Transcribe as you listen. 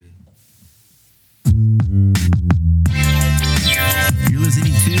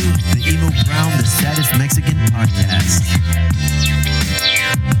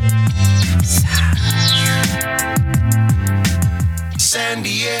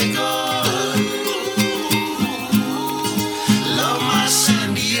Diego. Love my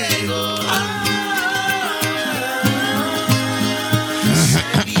San Diego.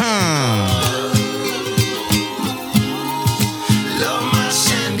 San Diego. Love my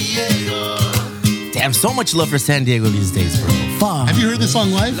San Diego. Damn, so much love for San Diego these days, bro. Fuck. Have you heard this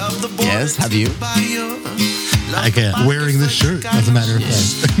song live? Love the boy Yes, have you? Like wearing this shirt, as a matter of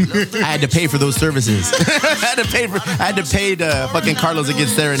fact. I had to pay for those services. I had to pay to fucking Carlos to get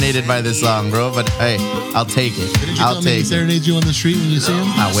serenaded by this song, bro. But hey, I'll take it. Didn't you I'll tell me he take it. serenades you on the street when you see him?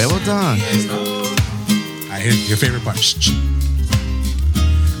 Ah, huevo done. I hear your favorite part. I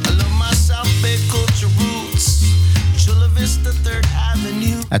love my South Bay culture roots. Chula Vista, 3rd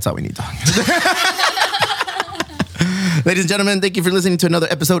Avenue. That's all we need to talk. Ladies and gentlemen, thank you for listening to another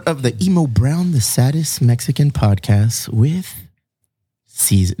episode of the Emo Brown, the saddest Mexican podcast with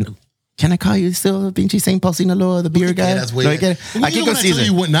season. Can I call you still Pinche St. Paul Sinaloa, the beer guy? That's way. No, I get it. Well, I you can know go when I tell Caesar.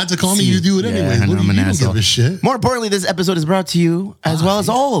 you what not to call me, you do it anyway. Yeah, I know, I'm an You don't asshole. give a shit. More importantly, this episode is brought to you, as well as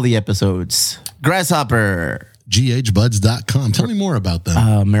all the episodes. Grasshopper, GHbuds.com. Tell me more about them.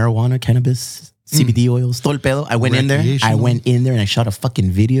 marijuana, cannabis, CBD oils, todo el pedo. I went in there and I shot a fucking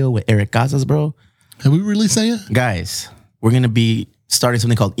video with Eric Casas, bro. Have we released that yet? Guys, we're going to be starting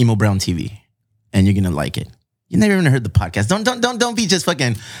something called Emo Brown TV, and you're going to like it. You never even heard the podcast. Don't be just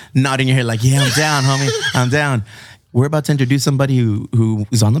fucking nodding your head like, yeah, I'm down, homie. I'm down. We're about to introduce somebody who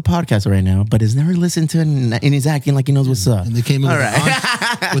is on the podcast right now, but has never listened to it, and he's acting like he knows what's up. And they came in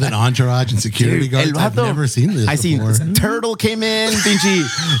with an entourage and security guards. I've never seen this I before. seen Turtle came in,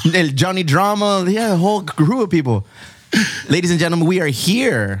 Pinchi, El Johnny Drama, yeah, a whole crew of people. Ladies and gentlemen, we are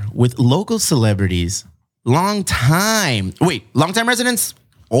here with local celebrities, long-time residents,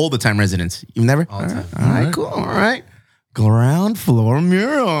 all the time residents. You've never? All time. All right, cool. All right. Ground floor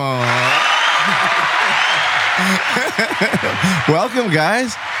mural. Welcome,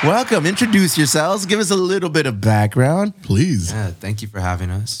 guys. Welcome. Introduce yourselves. Give us a little bit of background. Please. Yeah, thank you for having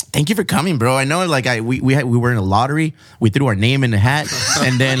us. Thank you for coming, bro. I know, like, we were in a lottery. We threw our name in the hat,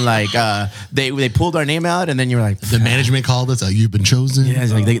 and then like they pulled our name out, and then you were like, The management called us. You've been chosen. yeah,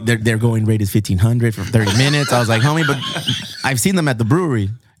 it's like their going rate is 1,500 for 30 minutes. I was like, homie, but I've seen them at the brewery.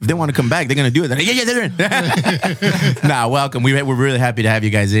 If they want to come back, they're gonna do it. They're like, yeah, they're in. Nah, welcome. We're really happy to have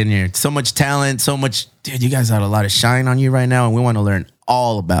you guys in here. So much talent, so much, dude. You guys got a lot of shine on you right now, and we want to learn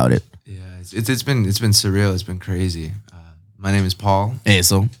all about it. Yeah, it's been surreal. It's been crazy. My name is Paul.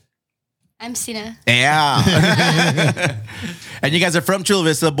 Eso. I'm Sina. Yeah. And you guys are from Chula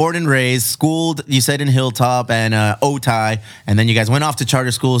Vista, born and raised, schooled, you said, in Hilltop and Otay, and then you guys went off to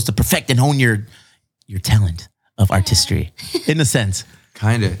charter schools to perfect and hone your talent of artistry, in a sense.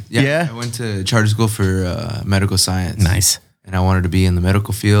 Kind of. Yeah? I went to charter school for medical science. Nice. And I wanted to be in the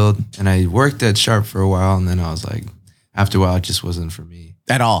medical field. And I worked at Sharp for a while. And then I was like, after a while, it just wasn't for me.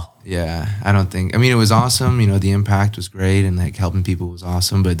 At all. Yeah, I don't think. I mean, it was awesome. You know, the impact was great, and like helping people was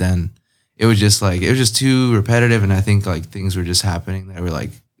awesome. But then it was just like, it was just too repetitive. And I think like things were just happening that were like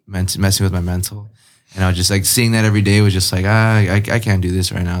messing with my mental. And I was just like seeing that every day was just like, I can't do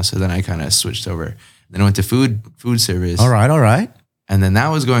this right now. So then I kind of switched over. Then I went to food service. All right. And then that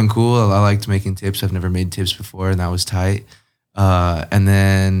was going cool. I liked making tips. I've never made tips before, and that was tight. And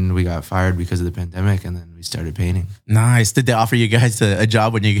then we got fired because of the pandemic, and then we started painting. Nice. Did they offer you guys a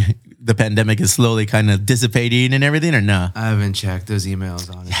job when the pandemic is slowly kind of dissipating and everything, or no? I haven't checked those emails,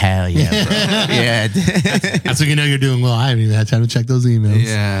 honestly. Hell yeah, bro. Yeah. That's when you know you're doing well. I haven't even had time to check those emails.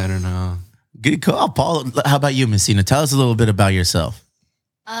 Yeah, I don't know. Good call, Paul. How about you, Messina? Tell us a little bit about yourself.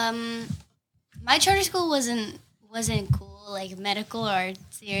 My charter school wasn't cool, like medical or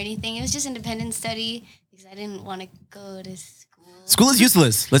artsy or anything. It was just independent study because I didn't want to go to school. School is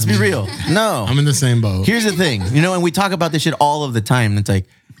useless. Let's be real. No. I'm in the same boat. Here's the thing, and we talk about this shit all of the time. It's like,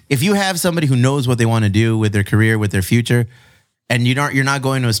 if you have somebody who knows what they want to do with their career, with their future, and you're not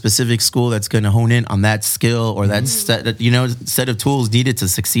going to a specific school that's going to hone in on that skill or that set of tools needed to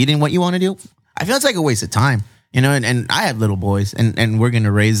succeed in what you want to do, I feel it's like a waste of time. And I have little boys, and we're going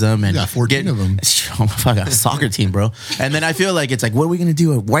to raise them. And you got 14 of them. Oh, fuck, a soccer team, bro. And then I feel like it's like, what are we going to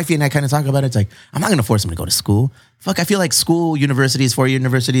do? Wifey and I kind of talk about it. It's like, I'm not going to force them to go to school. Fuck, I feel like universities, 4-year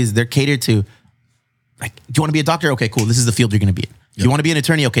universities, they're catered to, like, do you want to be a doctor? Okay, cool. This is the field you're going to be in. You want to be an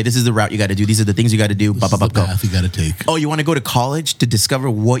attorney? Okay, this is the route you got to do. These are the things you got to do. This is the path you got to take. Oh, you want to go to college to discover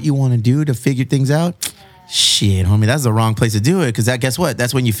what you want to do to figure things out? Shit, homie, that's the wrong place to do it, because guess what?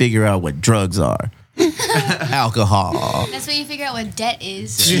 That's when you figure out what drugs are. Alcohol. That's when you figure out what debt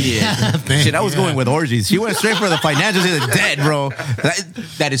is. Shit, I was going with orgies. She went straight for the financials and the debt, bro.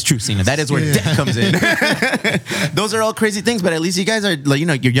 That is true, Sina. That is where debt comes in. Those are all crazy things, but at least you guys are, like,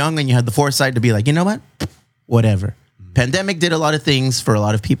 you're young and you had the foresight to be like, you know what? Whatever. Pandemic did a lot of things for a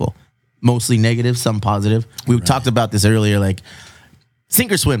lot of people, mostly negative, some positive. We talked about this earlier, like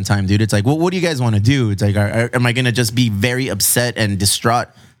sink or swim time, dude. It's like, well, what do you guys want to do? It's like, am I going to just be very upset and distraught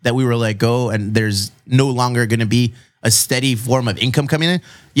that we were let go and there's no longer going to be a steady form of income coming in?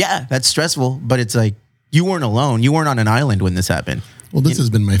 Yeah, that's stressful, but it's like, you weren't alone. You weren't on an island when this happened. Well, this has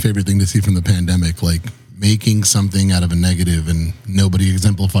been my favorite thing to see from the pandemic, like making something out of a negative, and nobody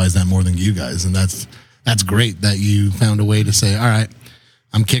exemplifies that more than you guys. And that's great that you found a way to say, all right,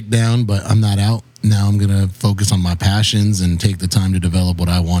 I'm kicked down, but I'm not out. Now I'm going to focus on my passions and take the time to develop what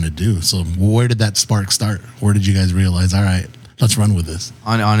I want to do. So where did that spark start? Where did you guys realize, all right, let's run with this?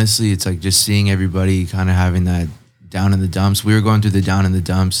 Honestly, it's like just seeing everybody kind of having that down in the dumps. We were going through the down in the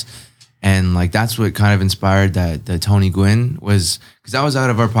dumps. And like that's what kind of inspired that Tony Gwynn was, because that was out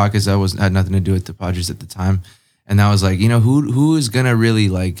of our pockets. That had nothing to do with the Padres at the time. And I was like, who is gonna really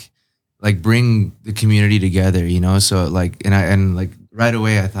like bring the community together, So like and like right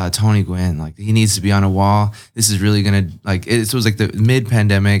away I thought Tony Gwynn, like he needs to be on a wall. This is really gonna it was like the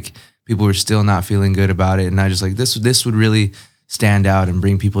mid-pandemic, people were still not feeling good about it, and I just like this would really stand out and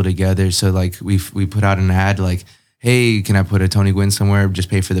bring people together. So like we put out an ad like, hey, can I put a Tony Gwynn somewhere? Just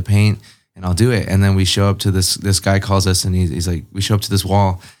pay for the paint and I'll do it. And then we show up to this guy calls us and he's like, we show up to this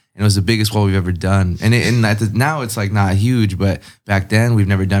wall and it was the biggest wall we've ever done. And now it's like not huge, but back then we've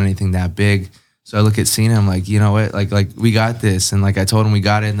never done anything that big. So I look at Cena, I'm like, you know what? Like we got this. And like I told him we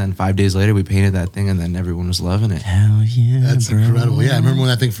got it. And then 5 days later we painted that thing and then everyone was loving it. Hell yeah. That's incredible. Yeah, I remember when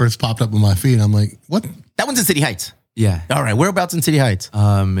that thing first popped up on my feed. I'm like, what? That one's in City Heights. Yeah. All right. Whereabouts in City Heights?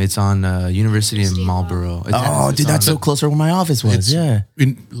 It's on University in Marlboro. Oh, dude, that's so close to where my office was. Yeah.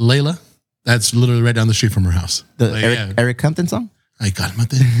 In Layla, that's literally right down the street from her house. The Eric Compton song? I got him out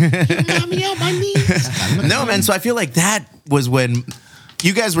there. You got me out my knees. No, man. So I feel like that was when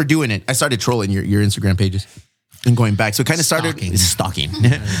you guys were doing it. I started trolling your Instagram pages and going back. So it kind of started stalking.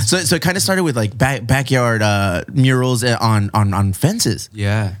 so it kind of started with like backyard murals on fences.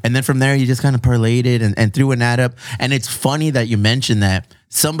 Yeah. And then from there you just kind of parlayed it and threw an ad up. And it's funny that you mentioned that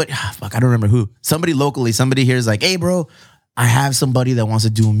somebody, I don't remember who, somebody locally, somebody here is like, hey bro, I have somebody that wants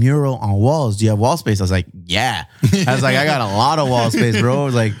to do a mural on walls. Do you have wall space? I was like, yeah. I was like, I got a lot of wall space, bro. I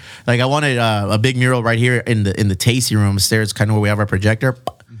was like I wanted a big mural right here in the tasty room upstairs, kind of where we have our projector.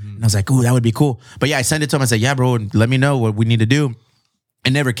 And I was like, ooh, that would be cool. But yeah, I sent it to him. I said, yeah, bro, let me know what we need to do. It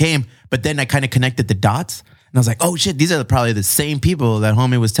never came. But then I kind of connected the dots. And I was like, oh shit, these are probably the same people that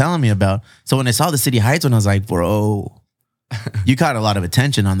homie was telling me about. So when I saw the City Heights one, I was like, bro, you caught a lot of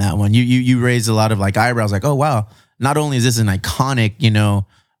attention on that one. You raised a lot of like eyebrows, like, oh wow. Not only is this an iconic,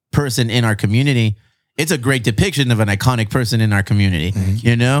 person in our community, it's a great depiction of an iconic person in our community,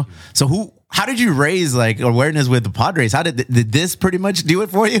 So how did you raise like awareness with the Padres? How did this pretty much do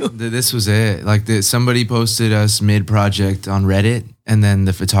it for you? This was it. Like somebody posted us mid-project on Reddit, and then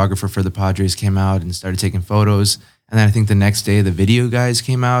the photographer for the Padres came out and started taking photos. And then I think the next day the video guys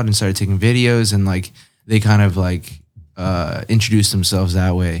came out and started taking videos, and like they kind of like introduced themselves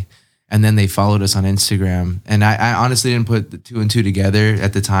that way. And then they followed us on Instagram. And I honestly didn't put the two and two together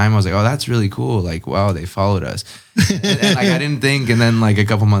at the time. I was like, oh, that's really cool. Like, wow, they followed us. and like I didn't think. And then like a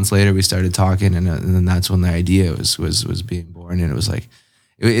couple months later, we started talking. And then that's when the idea was being born. And it was like,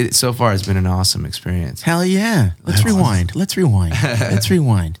 so far it's been an awesome experience. Hell yeah. Let's rewind. Let's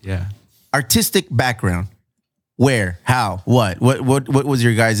rewind. Yeah. Artistic background. Where, how, what was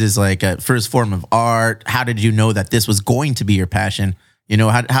your guys' like first form of art? How did you know that this was going to be your passion?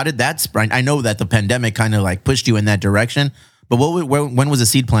 How did that spread? I know that the pandemic kind of like pushed you in that direction, but when was the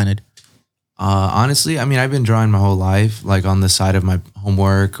seed planted? Honestly, I mean, I've been drawing my whole life, like on the side of my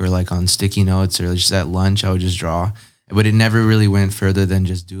homework or like on sticky notes or just at lunch, I would just draw. But it never really went further than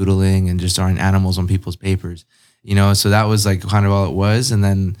just doodling and just drawing animals on people's papers, so that was like kind of all it was. And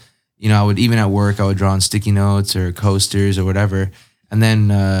then, I would, even at work, I would draw on sticky notes or coasters or whatever. And then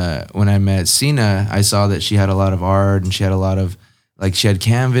when I met Cena, I saw that she had a lot of art and she had a lot of, like she had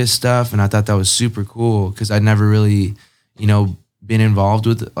canvas stuff, and I thought that was super cool because I'd never really, been involved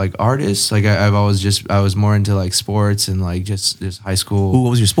with like artists. Like I was more into like sports and like just high school. Ooh, what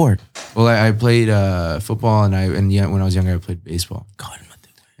was your sport? Well, I played football and when I was younger I played baseball. God,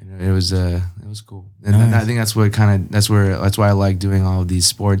 and it was cool. And nice. I think that's why I like doing all of these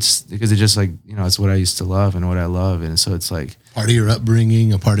sports, because it just like it's what I used to love and what I love, and so it's like part of your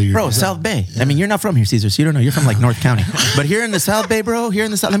upbringing, a part of your... Bro, South Bay. Yeah. I mean, you're not from here, Caesar, so you don't know. You're from like North County. But here in the South Bay, bro,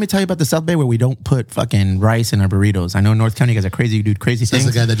 let me tell you about the South Bay where we don't put fucking rice in our burritos. I know North County, you guys are crazy. You do crazy things.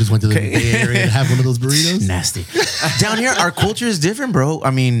 That's the guy that just went to the Bay Area to have one of those burritos? Nasty. Down here, our culture is different, bro.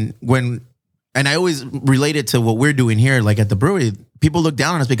 I mean, and I always relate it to what we're doing here, like at the brewery. people look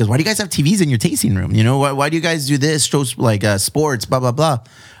down on us because why do you guys have TVs in your tasting room? You know, why do you guys do this? Shows like sports, blah, blah, blah.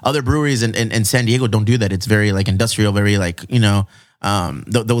 Other breweries in San Diego don't do that. It's very like industrial, very like, you know,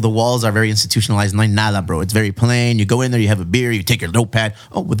 the walls are very institutionalized. No hay nada, bro. It's very plain. You go in there, you have a beer, you take your notepad.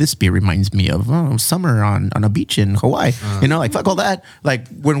 Oh, well, this beer reminds me of summer on a beach in Hawaii. You know, like fuck all that. Like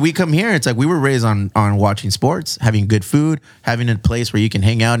when we come here, it's like we were raised on watching sports, having good food, having a place where you can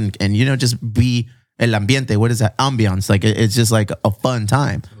hang out and you know, just be el ambiente. What is that? Ambiance. Like it's just like a fun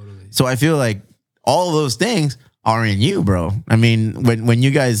time. Totally. So I feel like all of those things are in you, bro. I mean, when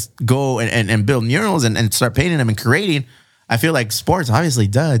you guys go and build murals and start painting them and creating, I feel like sports, obviously,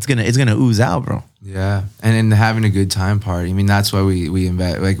 it's gonna ooze out, bro. Yeah, and in having a good time part. I mean, that's why we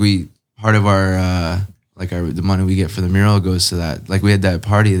invest. Like part of our the money we get for the mural goes to that. Like we had that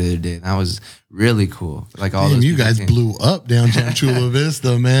party the other day, and that was really cool. Like all those you guys blew up downtown Chula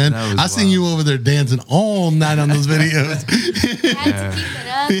Vista, man. I seen you over there dancing all night on those videos. I had to keep it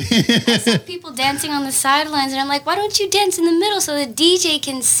up. I saw people dancing on the sidelines, and I'm like, why don't you dance in the middle so the DJ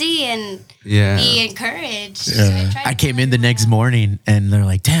can see and be encouraged? Yeah. So I came in the next morning, and they're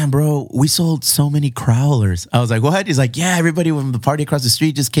like, damn, bro, we sold so many crowlers. I was like, what? He's like, yeah, everybody from the party across the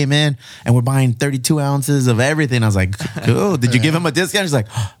street just came in, and we're buying 32 ounces of everything. I was like, cool. Did you give him a discount? He's like,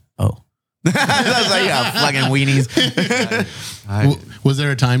 oh. I was like, yeah, fucking weenies. Was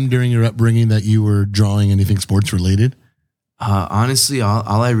there a time during your upbringing that you were drawing anything sports related? Honestly,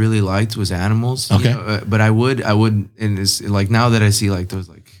 all I really liked was animals. Okay. You know, but I would, and it's like now that I see like those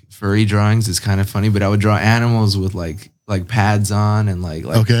like furry drawings, it's kind of funny. But I would draw animals with like pads on and like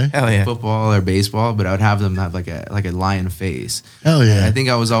Okay. Hell yeah. football or baseball, but I would have them have like a lion face. Hell yeah. I think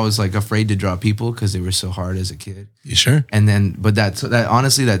I was always like afraid to draw people because they were so hard as a kid. You sure? And then, but that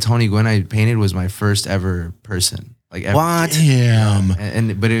honestly, that Tony Gwynn I painted was my first ever person. Like ever. What? Damn.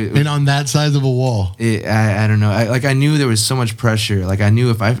 And on that size of a wall. I don't know. I knew there was so much pressure. Like I knew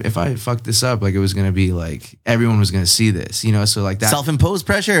if I fucked this up, like it was gonna be like everyone was gonna see this, you know. So like that Self-imposed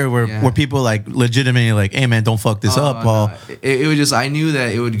pressure, or were people like legitimately like, hey man, don't fuck this up, Paul? No. It was just I knew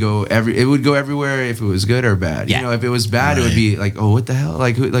that it would go everywhere if it was good or bad. Yeah. You know, if it was bad, it would be like, oh, what the hell?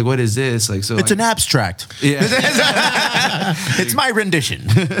 Like what is this? Like so. It's like, an abstract. yeah. It's my rendition.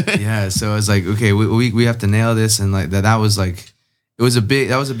 Yeah. So I was like, okay, we have to nail this, and like that was like. That was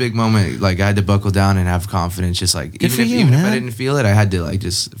a big moment. Like I had to buckle down and have confidence. Just like even if I didn't feel it, I had to like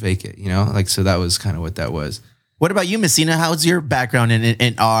just fake it, you know. Like so that was kind of what that was. What about you, Messina? How's your background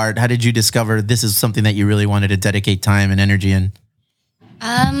in art? How did you discover this is something that you really wanted to dedicate time and energy in?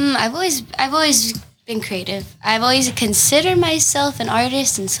 I've always been creative. I've always considered myself an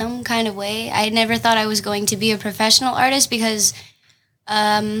artist in some kind of way. I never thought I was going to be a professional artist because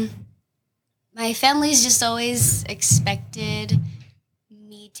my family's just always expected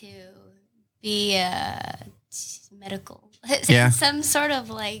me to be medical. Yeah. Some sort of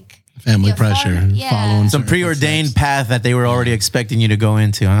like Family pressure. Following Some certain preordained footsteps. path that they were already expecting you to go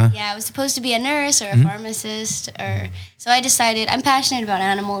into, huh? Yeah, I was supposed to be a nurse or a pharmacist, so I decided I'm passionate about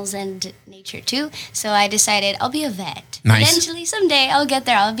animals and nature too. So I decided I'll be a vet. Nice. Eventually, someday I'll get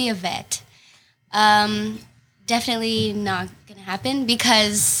there. I'll be a vet. Definitely not gonna happen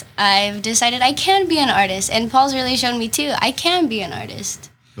because I've decided I can be an artist, and Paul's really shown me too. I can be an artist.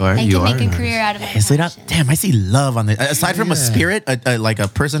 I can make a career out of my passion. Damn, I see love on the aside from a spirit, like a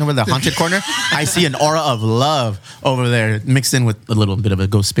person over the haunted corner. I see an aura of love over there mixed in with a little bit of a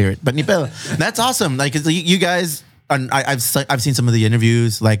ghost spirit. But Nipel, that's awesome. Like you guys, I've seen some of the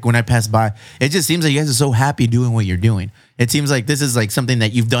interviews. Like when I pass by, it just seems like you guys are so happy doing what you're doing. It seems like this is like something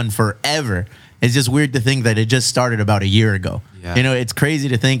that you've done forever. It's just weird to think that it just started about a year ago. Yeah. You know, it's crazy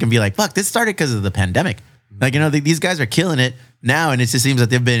to think and be like, fuck, this started because of the pandemic. Like, you know, these guys are killing it now, and it just seems that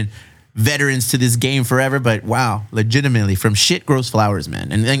they've been veterans to this game forever. But wow, legitimately, from shit grows flowers,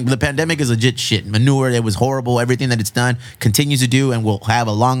 man. And the pandemic is legit shit. Manure, it was horrible. Everything that it's done continues to do and will have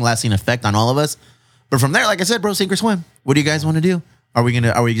a long-lasting effect on all of us. But from there, like I said, bro, sink or swim. What do you guys want to do? Are we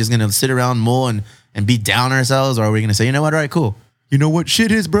just gonna sit around, mull, and be down ourselves, or are we gonna say, you know what, all right, cool. You know what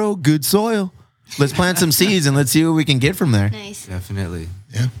shit is, bro? Good soil. Let's plant some seeds and let's see what we can get from there. Nice. Definitely.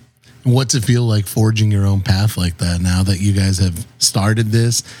 Yeah. What's it feel like forging your own path like that now that you guys have started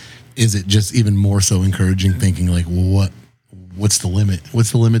this? Is it just even more so encouraging thinking like, well, what's the limit? What's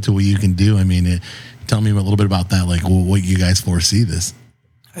the limit to what you can do? I mean, tell me a little bit about that, like what you guys foresee this.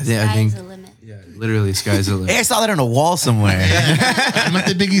 I Sky's think the limit. yeah, literally sky's the Hey, limit. I saw that on a wall somewhere. Am I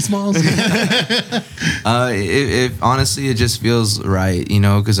the Biggie Smalls? It honestly, it just feels right, you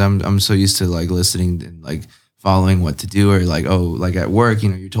know, because I'm so used to like listening and like following what to do, or like, oh, like at work, you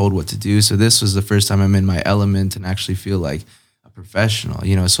know, you're told what to do. So this was the first time I'm in my element and actually feel like a professional,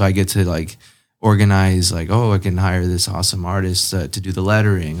 you know. So I get to like organize like, oh, I can hire this awesome artist to do the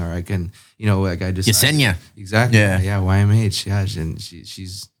lettering, or I can, like I just Yesenia. exactly, Yeah. YMH, and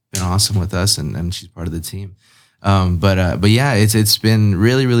she's been awesome with us, and she's part of the team. But yeah, it's been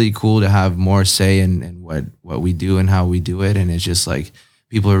really, really cool to have more say in what we do and how we do it, and it's just like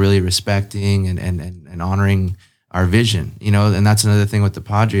people are really respecting and honoring our vision, and that's another thing with the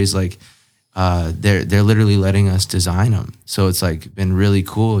Padres, like. They're literally letting us design them, so it's like been really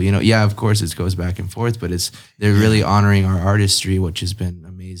cool. Yeah, of course it goes back and forth, but they're really honoring our artistry, which has been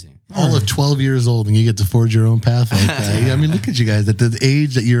amazing. All of 12 years old, and you get to forge your own path like that. I mean, look at you guys at the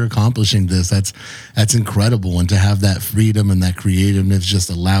age that you're accomplishing this. That's incredible, and to have that freedom and that creativeness just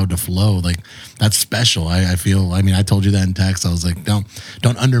allowed to flow, like that's special. I feel. I mean, I told you that in text. I was like, don't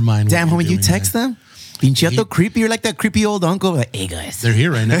undermine. Damn, what when you you're doing, text them, Pincheto creepy. You're like that creepy old uncle. Like, hey guys, They're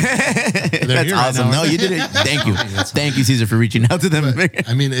here right now. They're that's here right awesome. now. No, you did it. Thank you. Thank you, Caesar, for reaching out to them.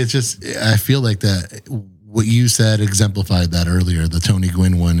 I mean, it's just, I feel like that what you said exemplified that earlier. The Tony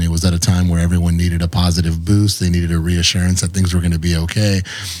Gwynn one, it was at a time where everyone needed a positive boost. They needed a reassurance that things were going to be okay.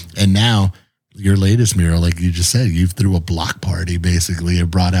 And now your latest mural, like you just said, you threw a block party basically and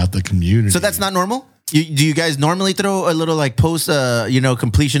brought out the community. So that's not normal? Do you guys normally throw a little like post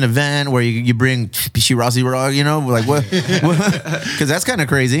completion event where you bring Shirasi Raw, like what? Because that's kind of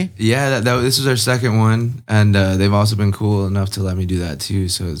crazy. Yeah, this was our second one, and they've also been cool enough to let me do that too.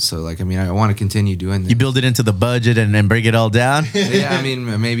 So like, I mean, I want to continue doing this. You build it into the budget and break it all down. Yeah, I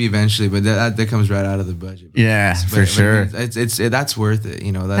mean, maybe eventually, but that comes right out of the budget. Yeah, for sure. It's that's worth it.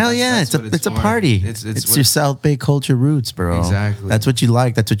 Hell yeah, it's a party. It's your South Bay culture roots, bro. Exactly. That's what you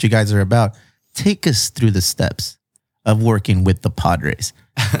like. That's what you guys are about. Take us through the steps of working with the Padres,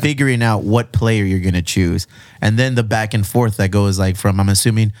 figuring out what player you're going to choose, and then the back and forth that goes like from, I'm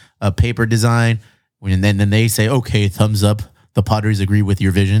assuming, a paper design, and then they say, okay, thumbs up, the Padres agree with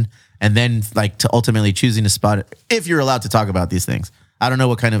your vision, and then like to ultimately choosing a spot, if you're allowed to talk about these things. I don't know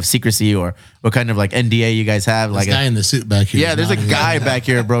what kind of secrecy or what kind of like NDA you guys have. This like guy in the suit back here. Yeah, there's a guy back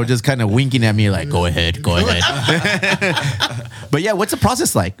here, bro, just kind of winking at me like, go ahead. But yeah, what's the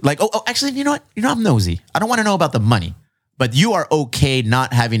process like? Like, actually, you know what? I'm nosy. I don't want to know about the money, but you are okay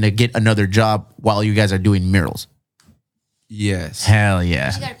not having to get another job while you guys are doing murals. Yes. Hell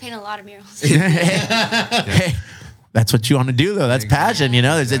yeah. You got to paint a lot of murals. Hey, that's what you want to do, though. That's passion,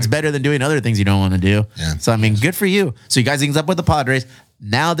 It's better than doing other things you don't want to do. Yeah. So, I mean, good for you. So you guys linked up with the Padres.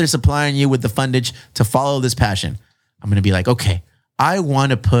 Now they're supplying you with the fundage to follow this passion. I'm going to be like, okay, I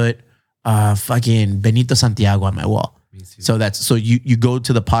want to put fucking Benito Santiago on my wall. So you go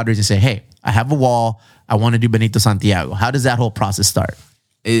to the Padres and say, hey, I have a wall. I want to do Benito Santiago. How does that whole process start?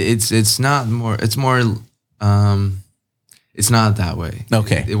 It's not more. It's more. It's not that way.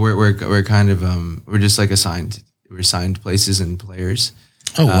 Okay. We're kind of we're just like assigned. We're assigned places and players.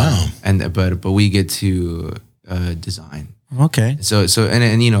 Oh wow! But we get to design. Okay. So and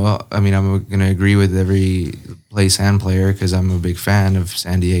I mean, I'm gonna agree with every place and player because I'm a big fan of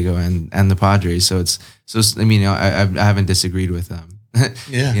San Diego and the Padres. So I mean, I haven't disagreed with them.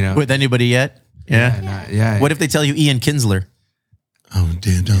 Yeah. With anybody yet? Yeah. Yeah. What if they tell you Ian Kinsler? Oh,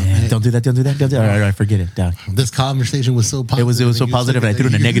 damn! Don't do that. Don't do that. All right, forget it. Dog. This conversation was so positive. It was so positive, and I threw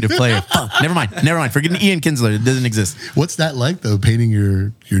in a negative player. Fuck. Never mind. Forget Ian Kinsler. It doesn't exist. What's that like though? Painting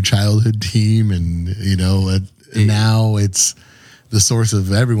your childhood team, and now it's the source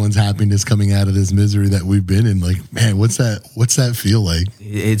of everyone's happiness coming out of this misery that we've been in. Like, man, what's that feel like?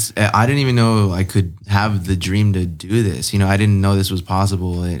 I didn't even know I could have the dream to do this. I didn't know this was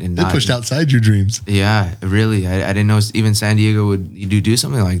possible. And They pushed outside your dreams. Yeah, really. I didn't know even San Diego would do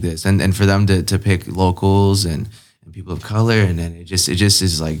something like this. And for them to pick locals and people of color, and then it just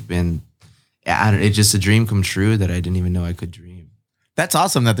is like been, it's just a dream come true that I didn't even know I could dream. That's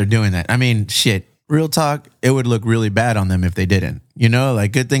awesome that they're doing that. I mean, shit. Real talk, it would look really bad on them if they didn't.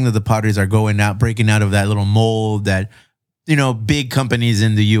 Like good thing that the Padres are breaking out of that little mold that, big companies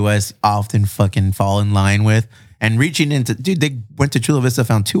in the U.S. often fucking fall in line with and reaching into, dude, they went to Chula Vista,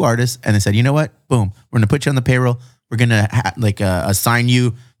 found 2 artists and they said, you know what? Boom, we're going to put you on the payroll. We're going to assign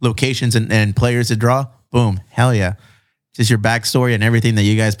you locations and players to draw. Boom. Hell yeah. Just your backstory and everything that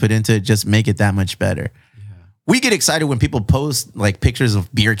you guys put into it, just make it that much better. We get excited when people post like pictures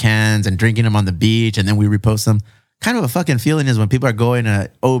of beer cans and drinking them on the beach, and then we repost them. Kind of a fucking feeling is when people are going to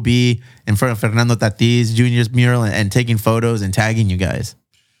OB in front of Fernando Tatis Jr.'s mural and taking photos and tagging you guys.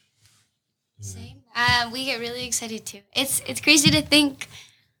 Same. We get really excited too. It's crazy to think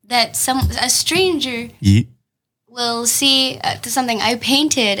that a stranger will see something I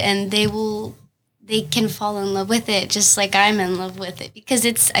painted and they can fall in love with it just like I'm in love with it, because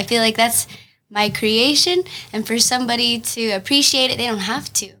I feel like that's my creation, and for somebody to appreciate it, they don't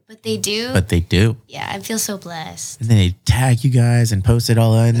have to, but they do. But they do. Yeah, I feel so blessed. And then they tag you guys and post it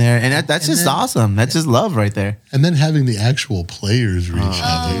all in there. And that's just awesome. That's just love right there. And then having the actual players reach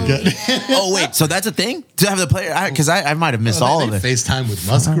out. Oh, wait. So that's a thing? To have the player? Because I might have missed all of it. FaceTime with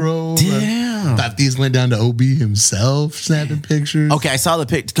Musgrove. Damn. Thought these went down to OB himself, snapping pictures. Okay, I saw the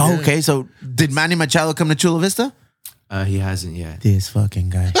pic. Oh, okay, so did Manny Machado come to Chula Vista? He hasn't yet. This fucking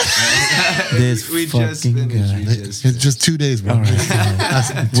guy. This We just fucking finished. guy. We just It's finished. just 2 days, bro.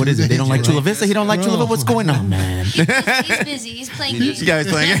 What is it? They don't like Chula Vista? He don't like Chula Vista? What's going on, man? He's busy. He's playing games. You guys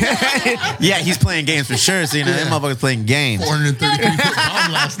playing? Yeah, he's playing games for sure. So, that motherfucker's playing games. 433-foot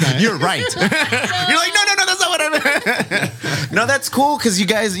bomb last night. You're right. You're like, no, that's not what I meant. No, that's cool because you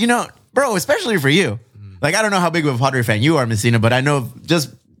guys, bro, especially for you. Like, I don't know how big of a Padre fan you are, Messina, but I know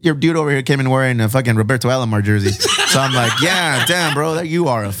just your dude over here came in wearing a fucking Roberto Alomar jersey. So I'm like, yeah, damn, bro, that you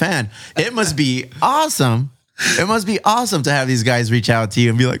are a fan. It must be awesome. It must be awesome to have these guys reach out to you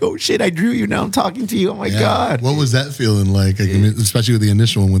and be like, oh shit, I drew you. Now I'm talking to you. Oh my God. What was that feeling like? I mean, especially with the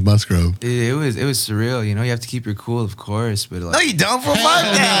initial one with Musgrove. It was surreal. You have to keep your cool, of course, but like. No, you don't for fuck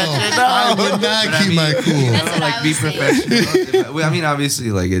that. I would not keep my cool. That's what I Be was saying. professional. I mean, obviously,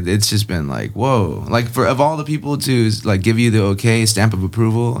 like it's just been like, whoa, like of all the people to like give you the okay stamp of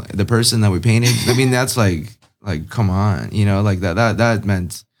approval, the person that we painted. I mean, that's like come on, like that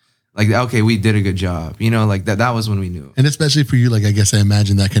meant like okay, we did a good job, like that was when we knew. And especially for you, like, I guess I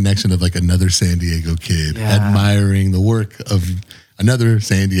imagine that connection of like another San Diego kid admiring the work of another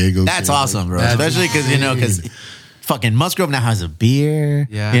San Diego That's kid. awesome, bro. That's Especially because, insane. fucking Musgrove now has a beer.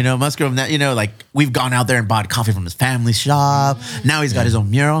 Yeah. Musgrove now, like we've gone out there and bought coffee from his family shop. Now he's got his own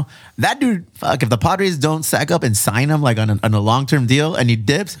mural. That dude, fuck, if the Padres don't sack up and sign him like on a long-term deal and he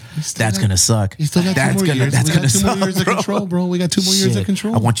dips, that's going to suck. He's still got That's 2 more years. That's We going got to 2 more suck, years of bro. control, bro. We got 2 more years of Shit.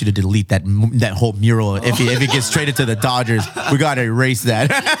 control. I want you to delete that whole mural. If it gets traded to the Dodgers, we got to erase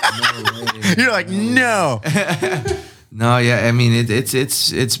that. You're like, no. No, yeah, I mean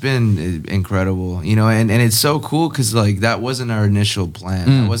it's been incredible, and it's so cool because like that wasn't our initial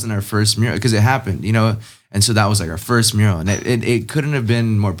plan, that wasn't our first mural because it happened, and so that was like our first mural, and it couldn't have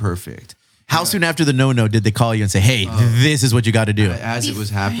been more perfect. How soon after the no did they call you and say, hey, this is what you got to do? As it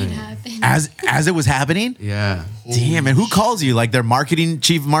was Before it happening. happened. As it was happening? Yeah. Damn, and who calls you? Like their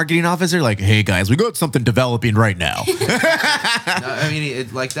chief marketing officer? Like, hey guys, we got something developing right now. No, I mean,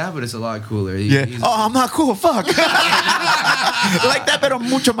 it's like that, but it's a lot cooler. Yeah. He's- Oh, I'm not cool. Fuck. Like that, pero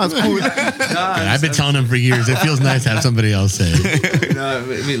mucho más cool. I've been telling him for years. It feels nice to have somebody else say it. No, I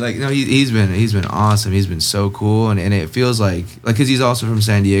mean, like, no, he's been awesome. He's been so cool, and it feels like because he's also from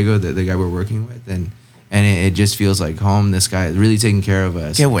San Diego, the guy we're working with, and it just feels like home. This guy is really taking care of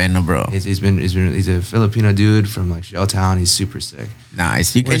us. Qué bueno, bro. He's a Filipino dude from like Shelltown. He's super sick.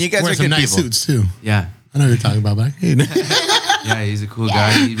 Nice. And you guys Wear are some good nice people. suits too. Yeah. I know what you're talking about, but hey, Yeah, he's a cool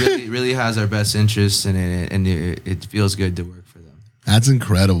guy. He really has our best interests, and it feels good to work for them. that's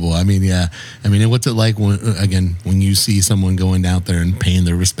incredible. I mean, yeah. I mean, what's it like when you see someone going out there and paying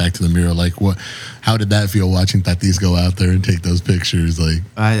their respect to the mural? Like, how did that feel watching Tatis go out there and take those pictures? Like,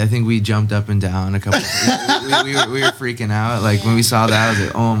 I think we jumped up and down a couple. we were freaking out. Like when we saw that, I was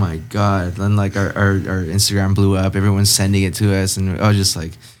like, "Oh my god!" Then like our Instagram blew up. Everyone's sending it to us, and I was just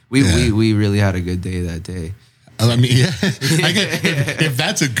like, we really had a good day that day. I mean, yeah. If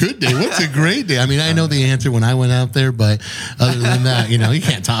that's a good day, what's a great day? I mean, I know the answer when I went out there, but other than that, you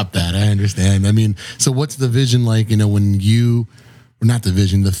can't top that. I understand. I mean, so what's the vision like? When not the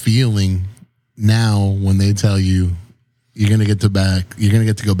vision, the feeling now when they tell you you're gonna get to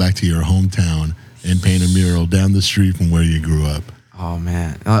go back to your hometown and paint a mural down the street from where you grew up. Oh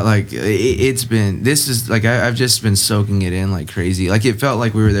man, like I've just been soaking it in like crazy. Like it felt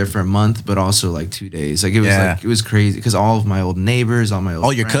like we were there for a month, but also like 2 days. Like it was crazy because all of my old neighbors, all my old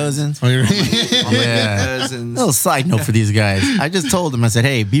All your friends, cousins. Oh, you're all my cousins. Little side note for these guys. I just told them, I said,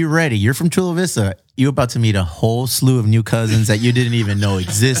 hey, be ready. You're from Chula Vista. You're about to meet a whole slew of new cousins that you didn't even know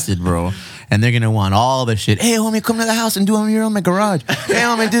existed, bro. And they're going to want all the shit. Hey, homie, come to the house and do a mural in my garage. Hey,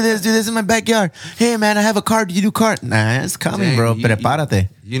 homie, do this in my backyard. Hey, man, I have a car. Do you do car? Nah, it's coming, Dang, bro. you- Prepárate.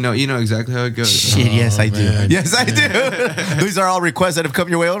 You know exactly how it goes. Shit, yes, I do. man. Yes, I do. These are all requests that have come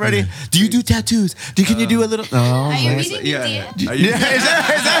your way already. Do you do tattoos? Can you do a little? Oh, Are you man. reading the Yeah. DM? Are you, Yeah, is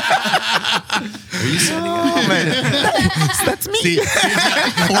that? are you sending Oh, man. That's me.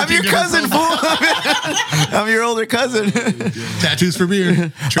 I'm your cousin, fool. I'm your older cousin. tattoos for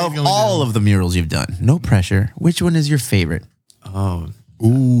beer. Of all of the murals you've done, no pressure. Which one is your favorite? Oh,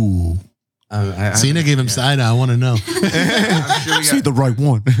 Ooh. Cena gave him side eye. I want to know. I'm sure we Say got the right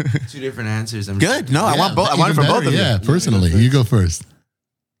one. 2 different answers. I'm Good. No, I want both. I Even want it from better, both of you. Yeah, personally. You go first.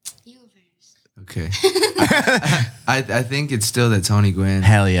 You go first. Okay. I think it's still that Tony Gwynn.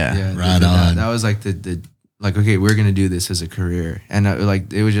 Hell yeah. Right on. That was like the like, okay, we're gonna do this as a career, and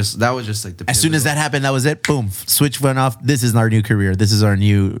like it was just like the As soon as pivotal- that happened, that was it. Boom, switch went off. This is our new career. This is our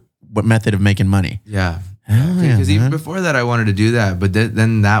new method of making money. Yeah. Hell yeah, Because even man. before that, I wanted to do that, but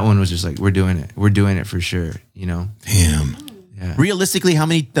then that one was just like, we're doing it. We're doing it for sure. You know? Damn. Yeah. Realistically, how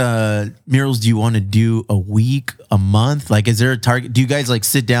many murals do you want to do a week, a month? Like, is there a target? Do you guys like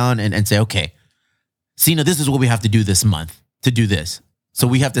sit down and say, okay, Cena, this is what we have to do this month to do this. So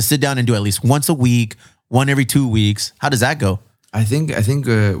we have to sit down and do at least once a week, one every 2 weeks. How does that go? I think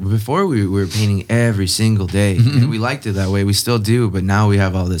before we were painting every single day, and we liked it that way. We still do, but now we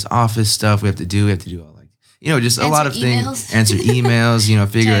have all this office stuff we have to do. We have to do all like, you know, just a lot of Answer things. emails. Answer emails, you know,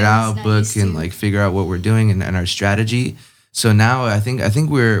 figure it Which I out, was not book, used and to. like figure out what we're doing and our strategy. So now I think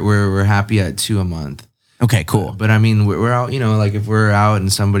we're happy at 2 a month. Okay, cool. But I mean, we're out, you know, like if we're out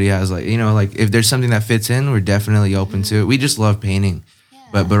and somebody has like, you know, like if there's something that fits in, we're definitely open to it. We just love painting.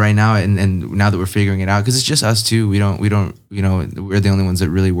 But right now, and now that we're figuring it out, because it's just us two, we don't, you know, we're the only ones that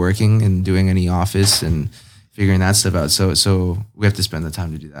really working and doing any office and figuring that stuff out. So we have to spend the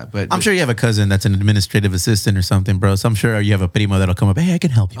time to do that. But I'm sure you have a cousin that's an administrative assistant or something, bro. So I'm sure you have a primo that'll come up. Hey, I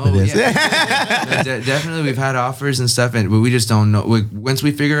can help you with this. Definitely, we've had offers and stuff, and we just don't know. Once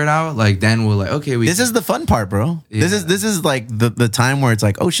we figure it out, like then we'll like, okay, This is the fun part, bro. This is like the time where it's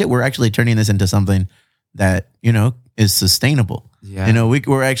like, oh shit, we're actually turning this into something that, you know, is sustainable. Yeah. You know,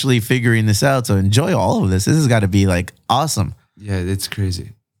 we're actually figuring this out. So enjoy all of this. This has got to be like awesome. yeah, it's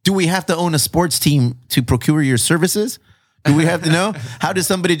crazy. Do we have to own a sports team to procure your services? Do we have to know? How does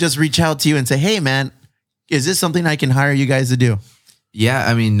somebody just reach out to you and say, hey man, is this something I can hire you guys to do? Yeah,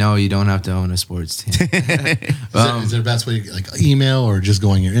 I mean, no, you don't have to own a sports team. Is there a best way to like email or just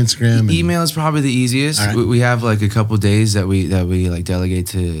go on your Instagram? And, Email is probably the easiest. All right. We have like a couple days that we like delegate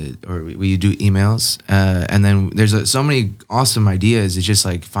to, or we do emails, and then there's so many awesome ideas. It's just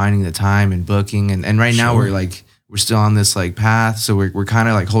like finding the time and booking, and right now we're still on this like path, so we're kind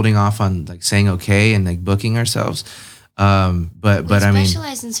of like holding off on like saying okay and like booking ourselves. But We I mean,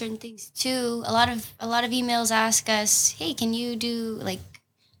 specialize in certain things too. A lot of emails ask us, "Hey, can you do like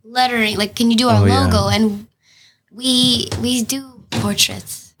lettering? Like, can you do our Oh, yeah. logo?" And we do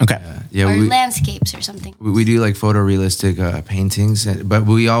portraits Okay. yeah, or we landscapes or something. we do like photorealistic paintings, but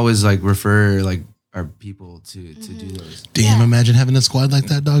we always like refer like our people to do those. damn, Yeah. imagine having a squad like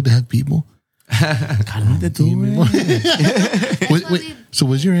that, dog, to have people. Wait, so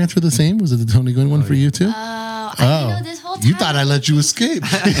was your answer the same? Was it the Tony Gwynn one for you too? I know this whole time. You thought I let you escape.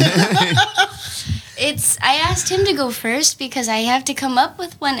 I asked him to go first because I have to come up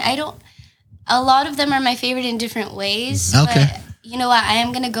with one. A lot of them are my favorite in different ways. Okay. But you know what? I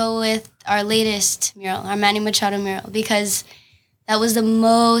am going to go with our latest mural, our Manny Machado mural, because that was the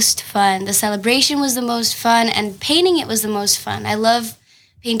most fun. The celebration was the most fun, and painting it was the most fun. I love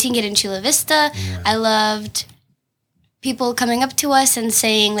painting it in Chula Vista. I loved people coming up to us and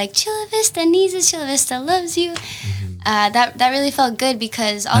saying like, Chula Vista needs it, Chula Vista loves you. That really felt good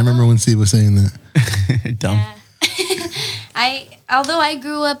because I remember when Steve was saying that. Dumb. although I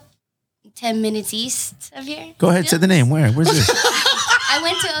grew up 10 minutes east of here. Go ahead, say the name. Where's this? I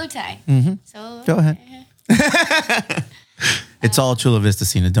went to Otay. So Go ahead. It's all Chula Vista,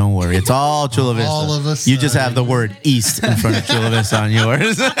 Cena. Don't worry. It's all Chula Vista. All of us, You just have the word East in front of Chula Vista on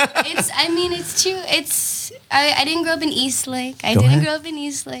yours. it's true. I didn't grow up in East Lake. I Go didn't ahead. grow up in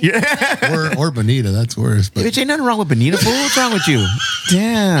East Lake. or Bonita, that's worse. But Bitch, ain't nothing wrong with Bonita, fool. What's wrong with you? I didn't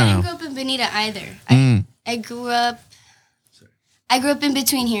Damn. grow up in Bonita either. Mm. I grew up in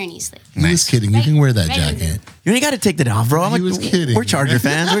between here and East Lake. he was kidding. You can wear that Right in jacket. You ain't got to take that off, bro. He was kidding. We're Charger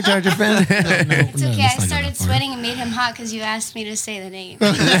fans. We're Charger fans. It's okay. that's I not started gonna sweating and made him hot because you asked me to say the name.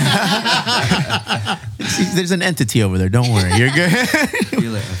 There's an entity over there. Don't worry. You're good.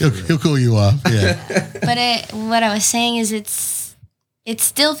 He'll cool you off. Yeah. But what I was saying is it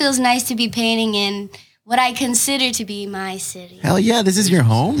still feels nice to be painting in what I consider to be my city. Hell yeah, this is your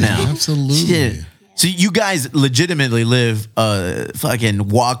home now. Absolutely. Shit. So you guys legitimately live fucking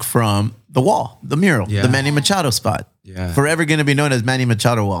walk from the wall, the mural, Yeah. the Manny Machado spot. Yeah. Forever going to be known as Manny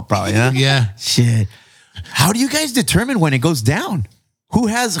Machado Wall, probably, huh? Yeah. Shit. How do you guys determine when it goes down? Who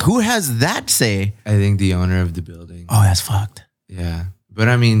has that say? I think the owner of the building. Oh, that's fucked. Yeah, but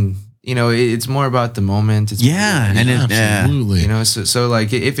I mean, you know, it's more about the moment. It's Yeah, and it, yeah. Absolutely. you know, so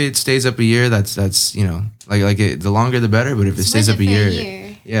like if it stays up a year, that's you know, the longer the better. But if it stays worth up a it for year, a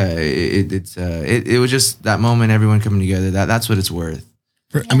year. yeah, it was just that moment, everyone coming together. That's what it's worth.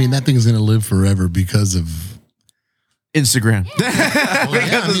 I mean, that thing's going to live forever because of Instagram. Well,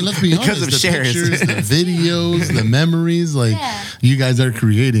 yeah, I mean, let's be because honest. of The shares. pictures, the videos, the memories, like Yeah. you guys are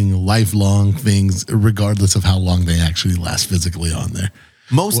creating lifelong things, regardless of how long they actually last physically on there.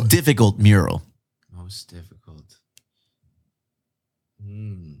 Most difficult mural. Most difficult.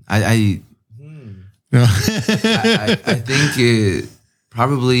 I No. think it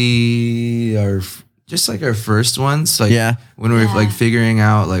probably just like our first ones, like Yeah. when we were Yeah. like figuring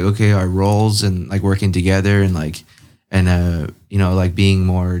out like okay our roles and like working together and like you know like being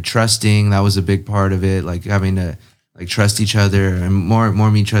more trusting. That was a big part of it, like having to like trust each other and more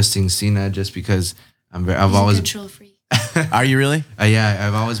me trusting Sina just because I've He's always a control freak. Are you really? yeah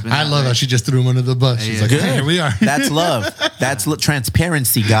I've always been I that love way. how she just threw him under the bus. She's Yeah. like, Good. hey, here we are. That's love. That's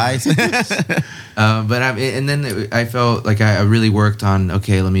transparency, guys. But and then I felt like I really worked on,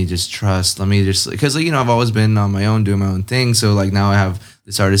 okay, let me just trust, because you know I've always been on my own doing my own thing, so like now I have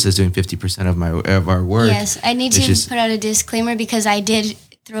this artist that's doing 50% of our work. Yes, I need to It's just- put out a disclaimer because I did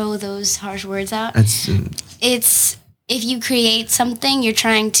throw those harsh words out. That's It's if you create something, you're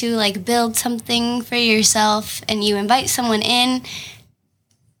trying to like build something for yourself and you invite someone in,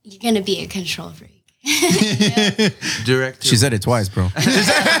 you're going to be a control freak. director. She said it twice, bro.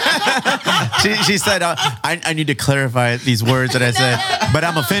 she said, I need to clarify these words that I said, but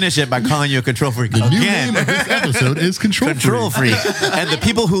I'm going to finish it by calling you a control freak The new again. name of this episode is Control Control Freak. freak. And the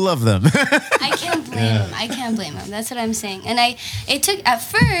people who love them. I can't blame him. I can't blame him. That's what I'm saying. And it took at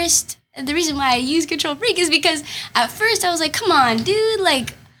first, the reason why I use control freak is because at first I was like, come on, dude,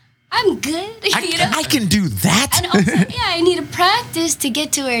 like I'm good. You know? I can do that. And also, yeah, I need to practice to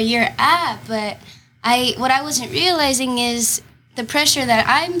get to where you're at. But what I wasn't realizing is the pressure that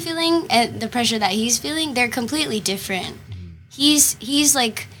I'm feeling and the pressure that he's feeling, they're completely different. He's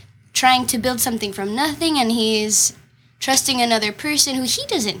like trying to build something from nothing, and he's trusting another person who he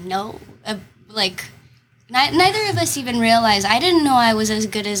doesn't know. Neither of us even realized. I didn't know I was as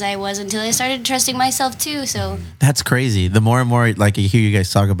good as I was until I started trusting myself too. So That's crazy. The more and more, like, I hear you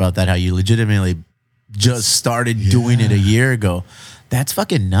guys talk about that, how you legitimately just started doing it a year ago. That's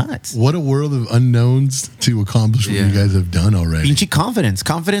fucking nuts. What a world of unknowns to accomplish what Yeah. you guys have done already. Pinchy confidence.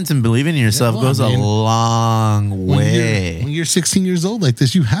 Confidence and believing in yourself Yeah, well, goes I mean, a long when way. you're 16 years old like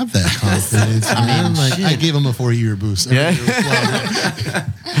this, you have that confidence. man. Like I gave him a 4-year boost. Yeah.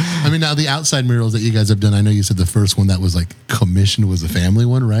 I mean, now the outside murals that you guys have done, I know you said the first one that was like commissioned was a family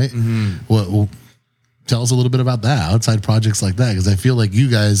one, right? Mm-hmm. Well, tell us a little bit about that, outside projects like that, because I feel like you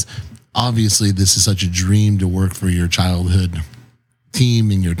guys, obviously, this is such a dream to work for your childhood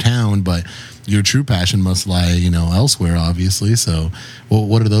team in your town, but your true passion must lie, elsewhere, obviously. So,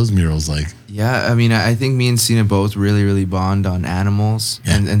 what are those murals like? Yeah, I mean, I think me and Cena both really, really bond on animals,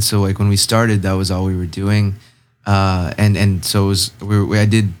 Yeah. and so like when we started, that was all we were doing, and so it was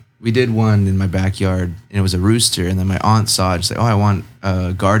we did one in my backyard, and it was a rooster, and then my aunt saw it, she's like, oh, I want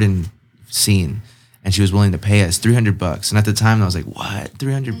a garden scene, and she was willing to pay us $300, and at the time I was like, what,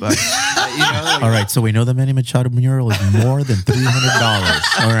 $300? All right, so we know the Manny Machado mural is more than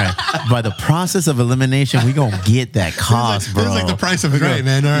 $300. All right, by the process of elimination, we gonna get that cost, bro. It's like the price of it, right,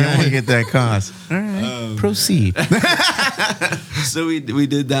 man? All You want to right. get that cost. All right, proceed. So we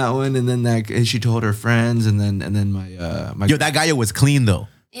did that one, and then and she told her friends, and then my Yo, that guy was clean though.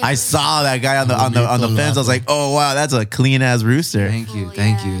 I saw that guy on the fence. I was like, oh wow, that's a clean ass rooster. thank you,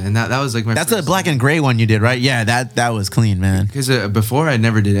 yeah. and that was like my That's a first- black and gray one you did, right? Yeah, that was clean, man. Because before I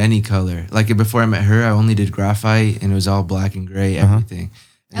never did any color. Like before I met her, I only did graphite, and it was all black and gray, everything.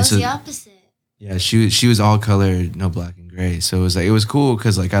 that was the opposite. Yeah, she was all color, no black and gray. So it was cool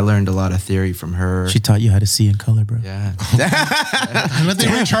because like I learned a lot of theory from her. She taught you how to see in color, bro. yeah, And let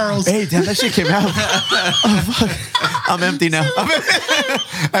them Charles. Hey, damn, that shit came out. Oh, fuck. I'm empty now.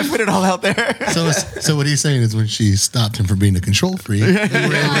 I put it all out there. So what he's saying is when she stopped him from being a control freak, they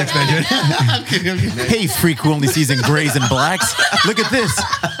were able to expand it. I'm kidding. Hey, freak who only sees in grays and blacks. Look at this.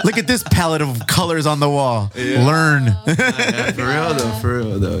 Look at this palette of colors on the wall. Learn. for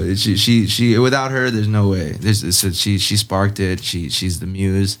real though. She without her, there's no way. She sparked it. She's the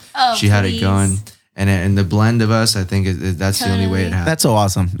muse. Oh, she had it please. going, and the blend of us, I think that's the only way it Totally. happened. That's so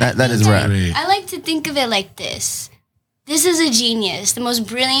awesome. That is rad. Great. I like to think of it like this. This is a genius, the most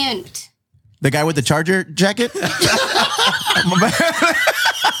brilliant. The guy with the Charger jacket?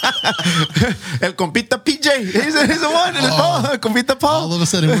 El compita PJ. He's the one. Oh. Compita All Paul. of a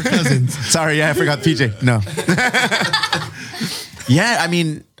sudden, we're cousins. Sorry, yeah, I forgot PJ. No. Yeah, I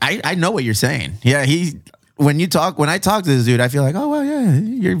mean, I know what you're saying. Yeah, when I talk to this dude, I feel like, oh well, yeah,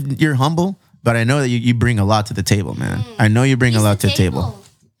 you're humble, but I know that you bring a lot to the table, man. I know you bring a He's lot to the table.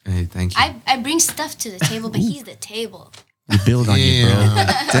 Hey, thank you. I bring stuff to the table, but he's the table. We build on you, bro.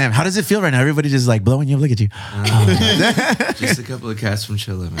 Damn, how does it feel right now? Everybody just like blowing you up. Look at you. Just a couple of cats from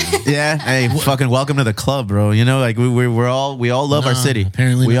Chile, man. Yeah. Hey, fucking welcome to the club, bro. You know, like we all love our city.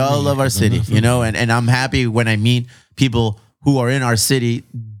 apparently we not all me. love our city. Enough You of know, and I'm happy when I meet people who are in our city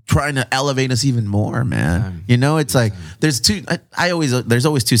trying to elevate us even more, man. You know, it's like there's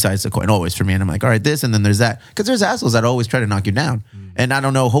always two sides to the coin, always for me. And I'm like, all right, this and then there's that. Because there's assholes that always try to knock you down. And I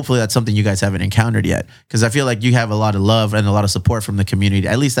don't know, hopefully that's something you guys haven't encountered yet. Because I feel like you have a lot of love and a lot of support from the community.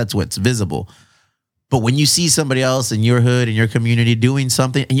 At least that's what's visible. But when you see somebody else in your hood, in your community doing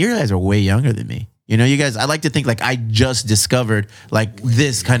something, and you guys are way younger than me. You know, you guys, I like to think like I just discovered like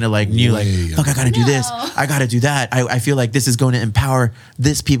this kind of like new, like, fuck, I gotta do this. I gotta do that. I feel like this is going to empower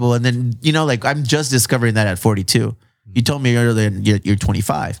this people. And then, you know, like I'm just discovering that at 42. You told me earlier you're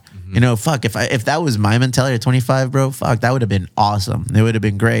 25. You know, fuck, if that was my mentality at 25, bro, fuck, that would have been awesome. It would have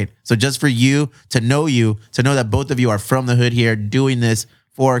been great. So just for you, to know that both of you are from the hood here doing this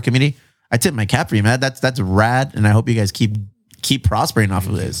for our community, I tip my cap for you, man. That's rad. And I hope you guys keep prospering off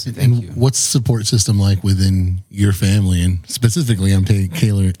of this. And what's the support system like within your family? And specifically, I'm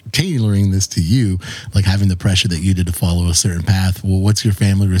tailoring this to you, like having the pressure that you did to follow a certain path. Well, what's your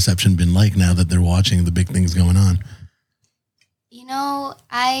family reception been like now that they're watching the big things going on? You know,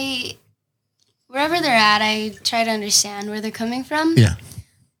 wherever they're at, I try to understand where they're coming from. Yeah.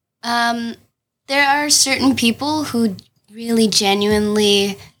 There are certain people who really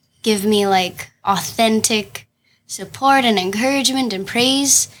genuinely give me like authentic support and encouragement and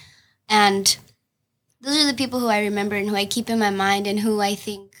praise. And those are the people who I remember and who I keep in my mind and who I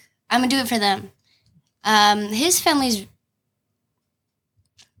think I'm going to do it for them. His family's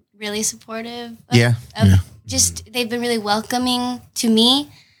really supportive. Just they've been really welcoming to me.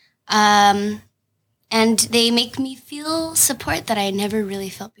 And they make me feel support that I never really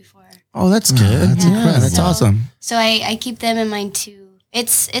felt before. Oh, that's good. That's incredible. That's awesome. So I keep them in mind too.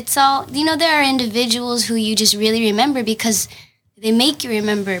 It's all, you know, there are individuals who you just really remember because they make you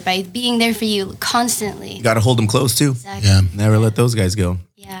remember by being there for you constantly. You got to hold them close too. Exactly. Yeah. Never let those guys go.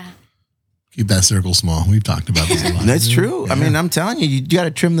 Yeah. Keep that circle small. We've talked about this a lot. That's true. I mean, I'm telling you, you got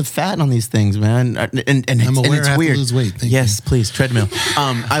to trim the fat on these things, man. And I'm aware it's I have weird. to lose weight. Thank Yes, please treadmill.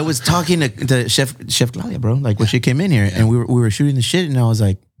 I was talking to Chef Claudia, bro. Like when she came in here, and we were shooting the shit, and I was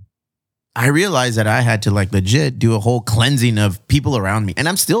like, I realized that I had to like legit do a whole cleansing of people around me, and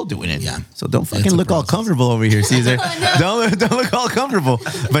I'm still doing it. Yeah. So don't It's fucking a look all process. comfortable over here, Caesar. Don't look all comfortable.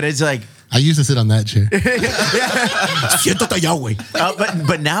 But it's like. I used to sit on that chair.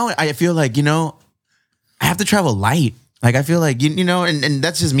 But now I feel like, you know, I have to travel light. Like I feel like you know, and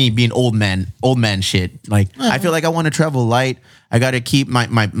that's just me being old man shit. Like I feel like I want to travel light. I got to keep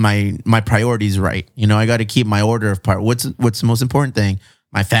my priorities right. You know, I got to keep my order of part. What's the most important thing?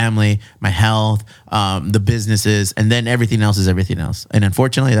 My family, my health, the businesses, and then everything else is everything else. And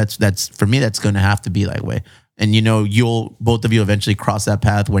unfortunately, that's for me. That's going to have to be that way. And you know, both of you eventually cross that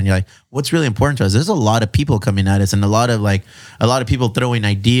path when you're like, what's really important to us? There's a lot of people coming at us, and a lot of people throwing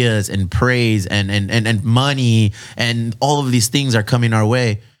ideas and praise and money, and all of these things are coming our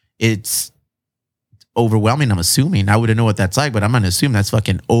way. It's overwhelming. I'm assuming. I wouldn't know what that's like, but I'm gonna assume that's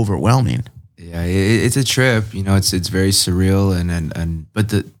fucking overwhelming. Yeah, it's a trip. You know, it's very surreal,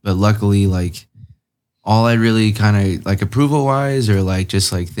 but luckily, like all I really kind of like approval wise or like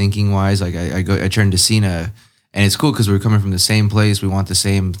just like thinking wise, like I turn to Cena, and it's cool because we're coming from the same place. We want the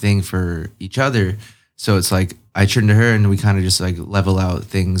same thing for each other, so it's like I turn to her and we kind of just like level out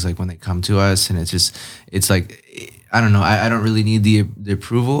things like when they come to us, and it's like I don't know. I don't really need the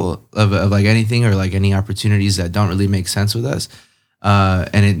approval of like anything or like any opportunities that don't really make sense with us.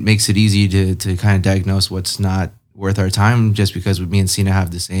 And it makes it easy to kind of diagnose what's not worth our time just because me and Cena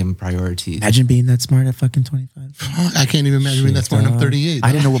have the same priorities. Imagine being that smart at fucking 25. I can't even imagine being that smart. I'm 38.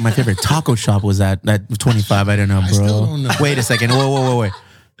 I didn't know what my favorite taco shop was at 25. I don't know, bro. I still don't know. Wait a second. Whoa.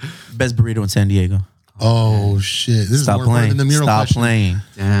 Best burrito in San Diego. Oh shit! This is Stop more important playing. than the mural Stop question. playing.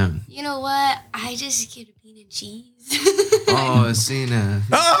 Damn. You know what? I just get a bean and cheese. Oh, Cena.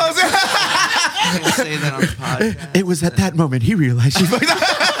 Can't say that on the podcast. It was at that moment he realized she fucked up.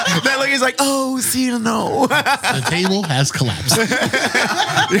 That look is like, oh, Cena, no. The table has collapsed.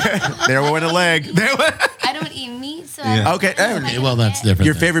 There went a leg. I don't eat meat, so Yeah. Okay. Okay, well, that's different.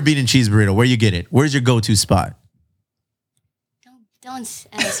 Your then. favorite bean and cheese burrito, where you get it? Where's your go-to spot? Don't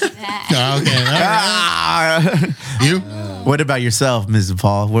answer that. Okay. All right. Ah. You? What about yourself, Ms.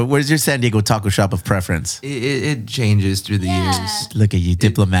 Paul? Where's your San Diego taco shop of preference? It changes through the Yeah. years. Look at you,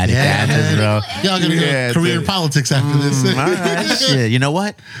 diplomatic Yeah. answers, bro. Y'all gonna go Yeah, career dude. in politics after this. All right, shit. You know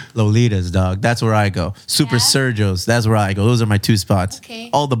what? Lolita's, dog. That's where I go. Super Yeah? Sergio's. That's where I go. Those are my two spots. Okay.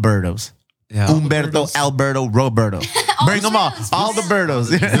 All the birdos. Yeah. Umberto, Alberto, Roberto. Bring them all. All the Bertos.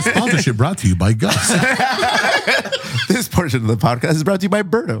 This sponsorship brought to you by Gus. This portion of the podcast is brought to you by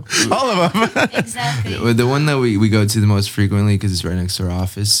Berto. All of them. Exactly. Well, the one that we go to the most frequently because it's right next to our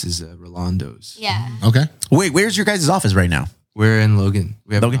office is Rolando's. Yeah. Okay. Wait, where's your guys' office right now? We're in Logan.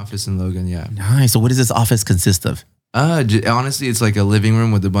 We have Logan? an office in Logan. Yeah. Nice. So what does this office consist of? Honestly, it's like a living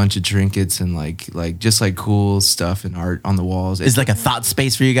room with a bunch of trinkets and like just like cool stuff and art on the walls. It's like a thought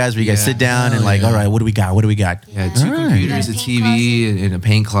space for you guys where you guys Yeah. sit down and like, yeah. all right, what do we got? What do we got? Yeah, two Alright. computers, a Got a TV, paint and a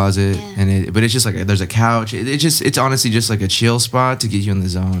paint closet, Yeah. but it's just like there's a couch. It's honestly just like a chill spot to get you in the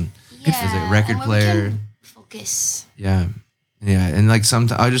zone. Yeah. There's a record and where we player. can Focus. Yeah, and like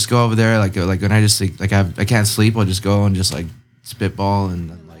sometimes I'll just go over there like when I just like I can't sleep. I'll just go and just like spitball and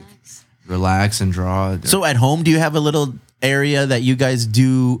like relax and draw. So at home, do you have a little area that you guys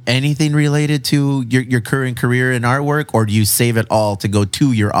do anything related to your current career in artwork, or do you save it all to go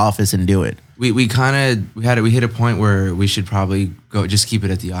to your office and do it? we hit a point where we should probably go just keep it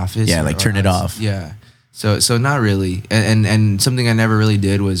at the office. Yeah, like turn it off. Yeah. So not really. And something I never really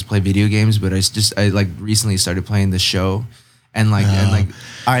did was play video games, but I like recently started playing the show and like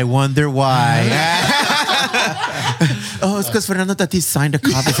I wonder why. Oh, it's because Fernando Tatis signed a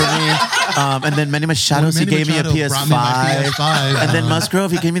copy for me. And then Manny Machado, he Manny gave me a Machado brought me my PS5. And then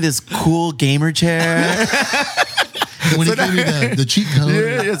Musgrove, he gave me this cool gamer chair. When he gave me the cheat code,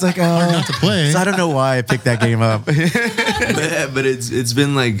 It's like, not to play. So I don't know why I picked that game up. but it's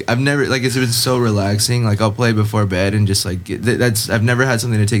been like I've never like it's been so relaxing. Like I'll play before bed and just like I've never had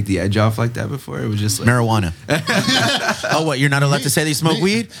something to take the edge off like that before. It was just like Marijuana. Oh, what? You're not allowed to say that you smoke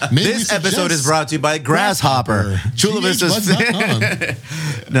weed? maybe This episode suggest is brought to you by Grasshopper. Chula Vista's.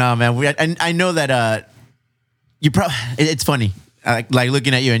 GHBuds.com. No, man. And I know that you probably. It's funny. Like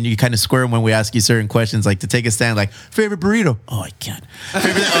looking at you and you kind of squirm when we ask you certain questions, like to take a stand, like favorite burrito. Oh, I can't.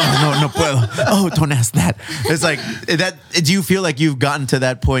 Favorite, oh no puedo. Oh, don't ask that. It's like that. Do you feel like you've gotten to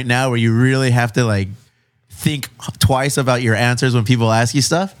that point now where you really have to like think twice about your answers when people ask you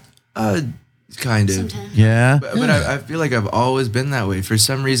stuff? kind of. Sometimes. Yeah. But I feel like I've always been that way. For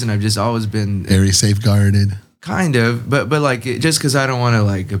some reason, I've just always been Very safeguarded. kind of. But like just because I don't want to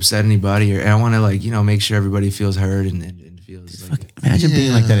like upset anybody, or I want to like make sure everybody feels heard and feels like. Imagine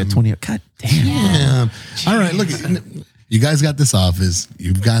being like that at 20. God damn. Yeah. All right. Look, you guys got this office.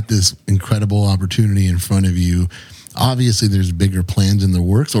 You've got this incredible opportunity in front of you. Obviously, there's bigger plans in the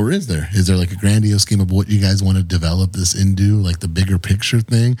works, or is there? Is there like a grandiose scheme of what you guys want to develop this into, like the bigger picture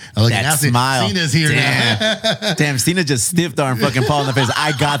thing? I like That smile. Cena's here now. Damn. Damn, Cena just stiffed arm fucking Paul in the face.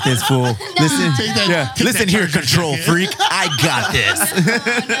 I got this, fool. Listen, Take that- take listen that here, charge control freak. I got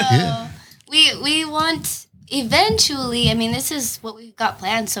this. No. We want eventually. I mean, this is what we've got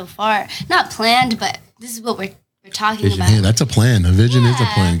planned so far. Not planned, but this is what we're talking about. Hey, that's a plan. A vision is a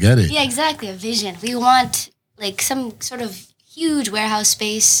plan. Get it? Yeah, exactly. A vision. We want like some sort of huge warehouse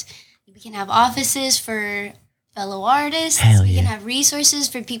space. We can have offices for fellow artists. Hell we yeah. can have resources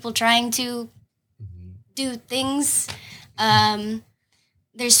for people trying to do things.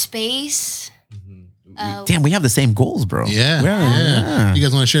 There's space. Damn, we have the same goals, bro. Yeah. Yeah. You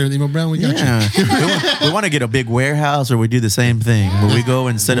guys want to share with Emo Brown? We got you. Yeah. we want to get a big warehouse, or we do the same thing where we go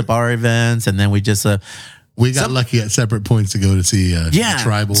and set up our events, and then we just We got lucky at separate points to go to see the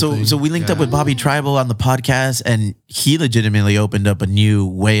Tribal So thing. so we linked up with Bobby Tribal on the podcast, and he legitimately opened up a new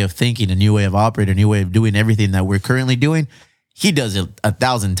way of thinking, a new way of operating, a new way of doing everything that we're currently doing. He does it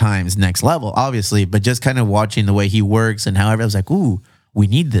 1,000 times next level, obviously, but just kind of watching the way he works and however I was like, ooh, we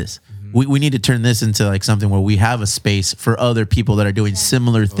need this. We need to turn this into like something where we have a space for other people that are doing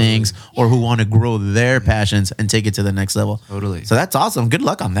similar things or who want to grow their passions and take it to the next level. Totally. So that's awesome. Good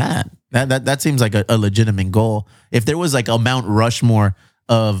luck on that. That seems like a legitimate goal. If there was like a Mount Rushmore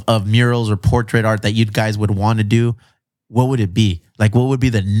of murals or portrait art that you guys would want to do, what would it be? Like, what would be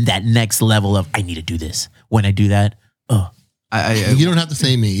that next level of I need to do this? When I do that, oh, you don't have to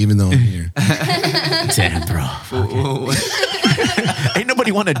say me, even though I'm here. damn, bro. Ain't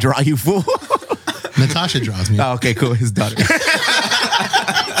nobody want to draw you, fool. Natasha draws me. Oh, okay, cool. His daughter. So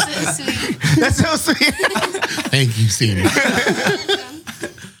sweet. That's so sweet. Thank you, Cena.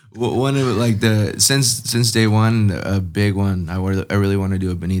 One of like since day one, a big one. I really want to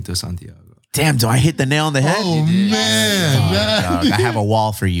do a Benito Santiago. Damn, do I hit the nail on the head? Oh, man. Dog, I have a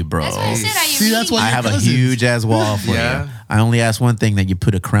wall for you, bro. That's what I said. Are you See, that's reading? why I have a cousins. huge ass wall for Yeah. you. I only ask one thing, that you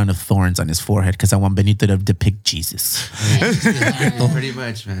put a crown of thorns on his forehead because I want Benito to depict Jesus. Pretty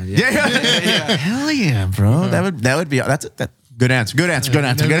much, man. Yeah. Hell yeah, bro. That would be that's good answer. Good answer. Good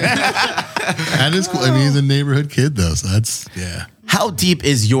answer. Good answer. That is cool. I mean, he's a neighborhood kid, though, so that's, yeah. How deep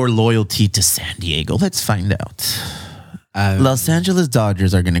is your loyalty to San Diego? Let's find out. Los Angeles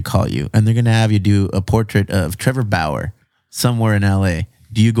Dodgers are going to call you and they're going to have you do a portrait of Trevor Bauer somewhere in LA.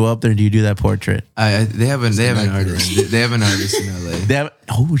 Do you go up there and do you do that portrait? They have an artist. They have an artist in LA.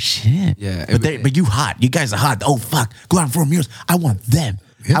 Oh shit! Yeah, but you hot. You guys are hot. Oh fuck! Go out for murals. I want them.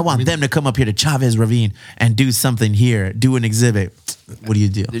 Yeah, I want them to come up here to Chavez Ravine and do something here. Do an exhibit. What do you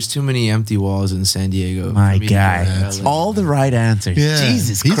do? There's too many empty walls in San Diego. My for me to guy, go to LA. all the right answers. Yeah.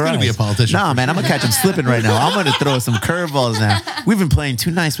 Jesus He's Christ. gonna be a politician Nah, for man, I'm gonna catch him slipping right now. I'm gonna throw some curveballs now. We've been playing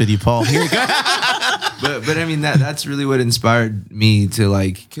too nice with you, Paul. Here we go. But I mean that's really what inspired me to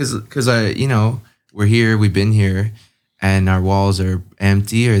like because I we're here, we've been here, and our walls are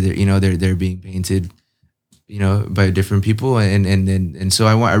empty or they're being painted by different people and so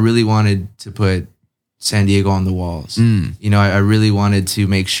I really wanted to put San Diego on the walls. I really wanted to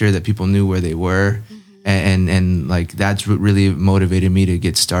make sure that people knew where they were, and like that's what really motivated me to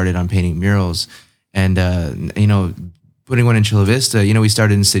get started on painting murals, and putting one in Chula Vista. We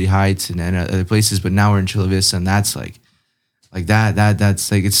started in City Heights and other places, but now we're in Chula Vista, and that's like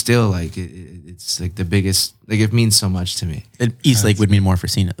that's like it's still like it's like the biggest, like it means so much to me. East Lake would mean more for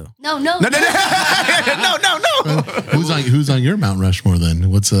Cena though. No. Who's on your Mount Rushmore then?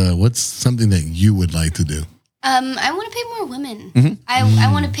 What's something that you would like to do? I want to paint more women.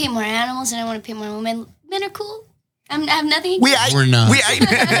 I want to paint more animals, and I want to paint more women. Men are cool. I have nothing against We're not.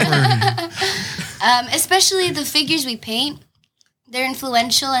 especially the figures we paint. They're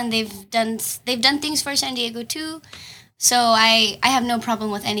influential, and they've done things for San Diego too. So I have no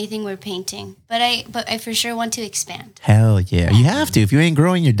problem with anything we're painting, but I for sure want to expand. Hell yeah. You have to. If you ain't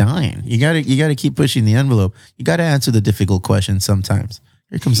growing, you're dying. You gotta keep pushing the envelope. You gotta answer the difficult questions sometimes.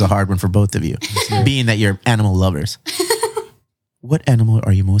 Here comes the hard one for both of you. Being that you're animal lovers. What animal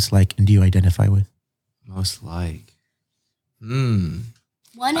are you most like and do you identify with? Most like. One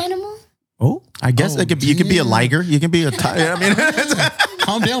animal? Oh, I guess you could be a liger. You can be a tiger. I mean,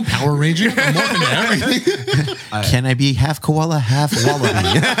 Calm down, Power Ranger. I'm more into everything. can I be half koala, half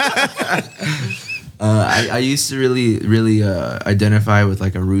wallaby? I used to really identify with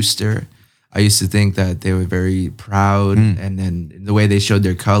like a rooster. I used to think that they were very proud, and then the way they showed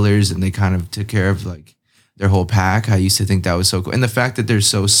their colors and they kind of took care of like their whole pack. I used to think that was so cool, and the fact that they're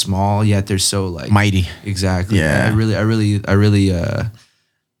so small yet they're so like Mighty. Exactly. Yeah. I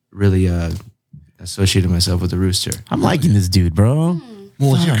really associated myself with the rooster. I'm liking this dude, bro.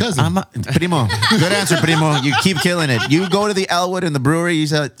 Well, it's your cousin. Primo. Good answer, Primo. You keep killing it. You go to the Elwood in the brewery, you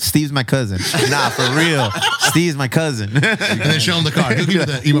say, Steve's my cousin. Nah, for real. Steve's my cousin. And then show him the card. He'll give you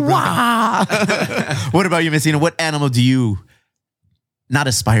the email. What about you, Messina? What animal do you not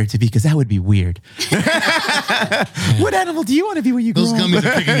aspire to be? Because that would be weird. What animal do you want to be when you grow Those up? gummies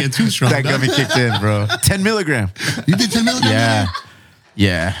are kicking in too strong. That gummy kicked in, bro. 10 milligram. You did 10 milligrams? Yeah.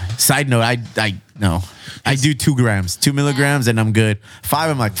 Yeah. Side note, I do 2 grams, 2 milligrams, and I'm good. 5,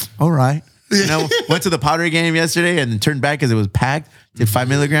 I'm like, all right. Went to the Pottery game yesterday and turned back because it was packed. Did 5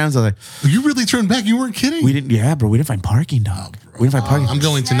 milligrams. I was like, You really turned back? You weren't kidding? we didn't find parking, dog. We didn't find parking. I'm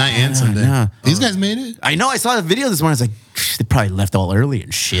going tonight and Sunday. yeah. These guys made it? I know. I saw the video this morning. I was like, they probably left all early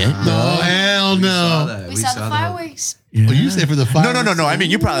and shit. No, hell no. We saw the fireworks. Oh, you say for the fireworks? No. I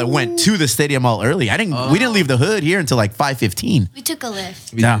mean, you probably went to the stadium all early. We didn't leave the hood here until like 5:15. We took a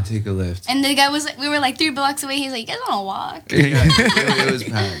lift. We Yeah. did take a lift. And the guy we were like 3 blocks away. He's like, you guys want to walk? It was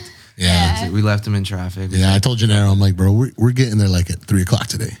packed. Yeah. We left him in traffic. Yeah, I told Gennaro, I'm like, bro, we're getting there like at 3 o'clock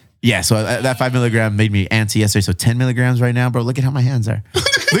today. Yeah, so that 5 milligram made me antsy yesterday. So 10 milligrams right now, bro. Look at how my hands are.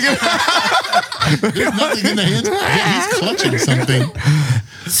 Look at There's nothing in the hands. Yeah, he's clutching something.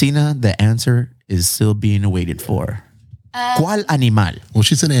 Cena, the answer is still being awaited for. ¿Cuál animal? Well,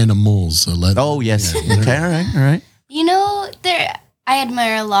 she said animals, so let. Oh, yes. Okay, all right. You know, I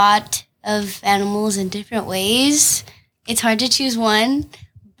admire a lot of animals in different ways. It's hard to choose one,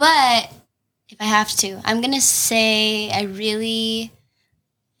 but if I have to, I'm going to say I really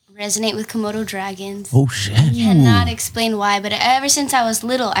resonate with Komodo dragons. Oh, shit. I cannot explain why, but ever since I was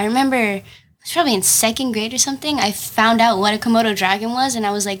little, I remember I was probably in 2nd grade or something. I found out what a Komodo dragon was, and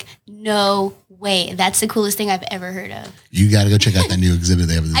I was like, no way. That's the coolest thing I've ever heard of. You got to go check out that new exhibit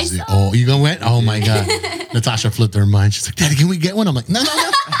they have. At the I zoo. saw Oh, you going went? Oh, my God. Natasha flipped her mind. She's like, Daddy, can we get one? I'm like, no.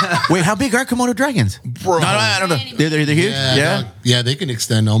 Wait, how big are Komodo dragons? Bro. No, I don't know. They're huge? Yeah. Yeah, they can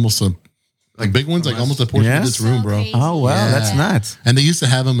extend almost like big ones, like almost a portion of Yes. this room, So bro. crazy. Oh, wow. Yeah. That's nuts. And they used to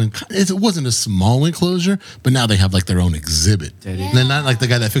have them in, it wasn't a small enclosure, but now they have like their own exhibit. And they're not like the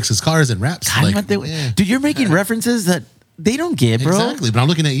guy that fixes cars and raps. Kind of Like, what Dude, you're making references that they don't get, bro. Exactly, but I'm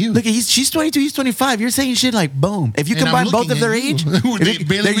looking at you. Look, she's 22, he's 25. You're saying shit like boom. If you And combine I'm both of looking their at you. age, They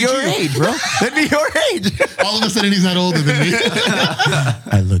barely they're your reach you. age, bro. They'd be your age. All of a sudden, he's not older than me.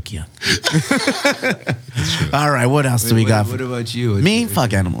 I look young. All right, what else do we got? What about you? What's Me, your-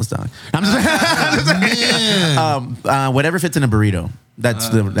 fuck animals, dog. I'm just Man. whatever fits in a burrito. That's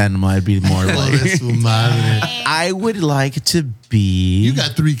the animal I'd be more Oh, like. that's so madre. I would like to be. You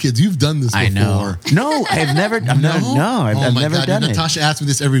got 3 kids. You've done this before. I know. No, I've never. I've never. No, I've, Oh I've my never God, done it. Natasha asks me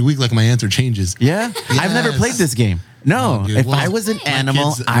this every week. Like my answer changes. Yeah, I've never Yes. played this game. No, Oh, dude. if Well, I was an my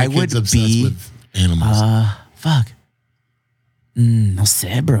animal, kid's- I my would kid's obsessed be. with animals. Fuck. No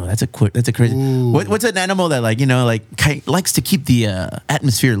sé, bro. That's a crazy. What's an animal that likes to keep the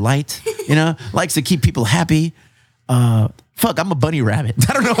atmosphere light? Likes to keep people happy. Fuck, I'm a bunny rabbit.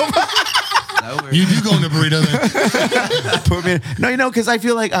 I don't know. That works. You do go in the burrito then. Put me in- no, because I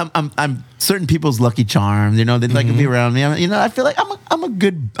feel like I'm certain people's lucky charms. They'd like to be around me. I feel like I'm a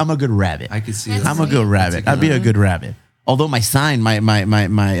good rabbit. I could see That's that. I'm a good rabbit. I'd be a good rabbit. Although my sign,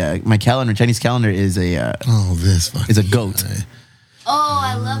 my calendar, Chinese calendar is a Oh, this fucking is a goat. guy. Oh,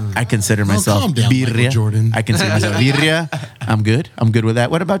 I love I consider myself calm down, Michael birria. Jordan. I consider myself birria. I'm good. I'm good with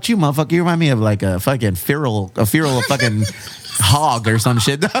that. What about you, motherfucker? You remind me of like a fucking feral fucking hog or some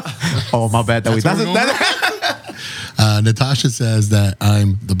shit. Oh, my bad. That's what we're going Natasha says that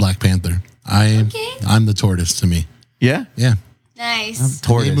I'm the Black Panther. I'm the tortoise to me. yeah. Yeah. Nice. They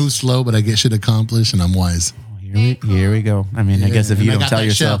Tortoise. move slow, but I get shit accomplished, and I'm wise. Here we go. I mean, I guess if And you I don't got tell that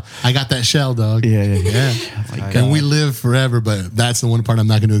yourself. shell. I got that shell, dog. Yeah. Yeah. And we live forever, but that's the one part I'm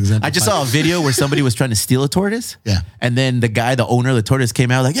not going to exemplify. I just saw a video where somebody was trying to steal a tortoise. Yeah. And then the owner of the tortoise came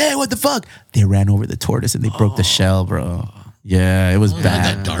out like, hey, what the fuck? They ran over the tortoise and they broke the shell, bro. Yeah, it was Not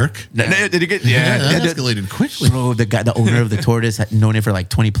bad. that dark. Did it get? Yeah, Yeah. that escalated quickly. Bro, the owner of the tortoise had known it for like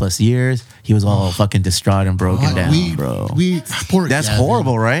 20 plus years. He was all fucking distraught and broken down, bro. Poor That's Gavin.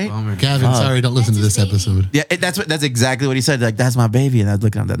 horrible, right? Bummer. Gavin, sorry, don't listen to this That's his baby. episode. Yeah, that's exactly what he said. Like, that's my baby. And I was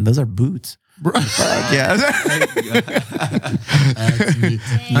looking at that. Those are boots. Yeah. That's me.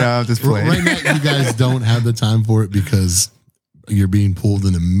 No, I'm just playing. Right now, you guys don't have the time for it because you're being pulled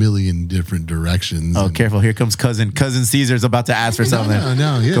in a million different directions. Oh, And careful. Here comes cousin. Cousin Caesar's about to ask for something.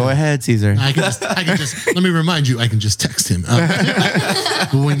 no, yeah. Go ahead, Caesar. I can just let me remind you, I can just text him.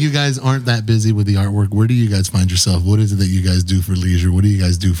 But when you guys aren't that busy with the artwork, where do you guys find yourself? What is it that you guys do for leisure? What do you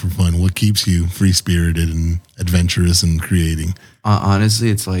guys do for fun? What keeps you free spirited and adventurous and creating? Honestly,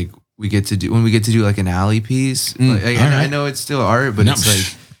 it's like we get to do like an alley piece. Like, I right. know it's still art, but No. it's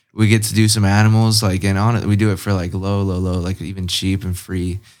like we get to do some animals. Like, and on it, we do it for like low, like even cheap and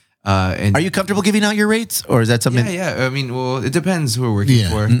free. And Are you comfortable giving out your rates? Or is that something? Yeah. I mean, well, it depends who we're working Yeah.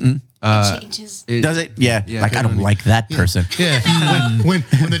 for. Changes. Does it? Yeah. Yeah. Like, I don't like that person. Yeah, when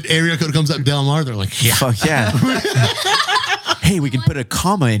the area code comes up Del Mar, they're like, yeah. Fuck yeah. Hey, we can put a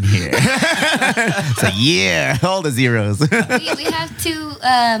comma in here. It's like, yeah, all the zeros. we have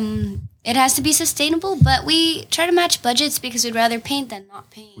to. It has to be sustainable, but we try to match budgets because we'd rather paint than not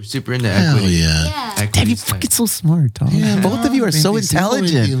paint. We're super into Hell equity. yeah. Yeah. Equity Damn, you stuff. fucking so smart, Tom. Both of you are so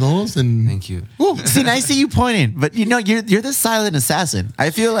intelligent. And Thank you. See, I see you pointing, but you're the silent assassin. I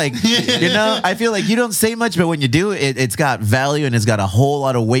feel like I feel like you don't say much, but when you do, it's got value and it's got a whole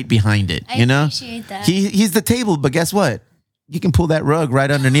lot of weight behind it. I You know, appreciate that. he's the table, but guess what? You can pull that rug right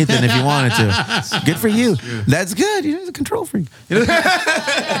underneath it if you wanted to. Good for you. That's good. You're a control freak.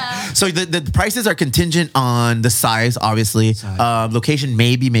 So the prices are contingent on the size, obviously. Location,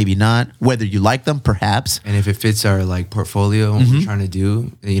 maybe not. Whether you like them, perhaps. And if it fits our like portfolio and what we're trying to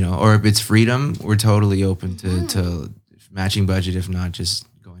do, or if it's freedom, we're totally open to matching budget. If not, just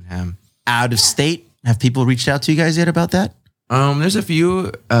going ham. Out of state, have people reached out to you guys yet about that? There's a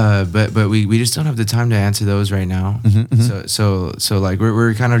few, but we just don't have the time to answer those right now. So like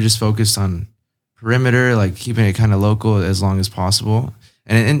we're kind of just focused on perimeter, like keeping it kind of local as long as possible,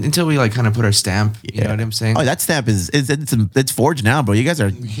 and until we like kind of put our stamp. You know what I'm saying? Oh, that stamp it's forged now, bro. You guys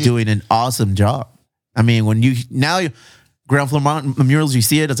are doing an awesome job. I mean, when ground floor murals, you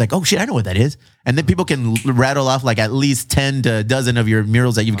see it, it's like, oh shit, I know what that is. And then people can rattle off like at least 10 to a dozen of your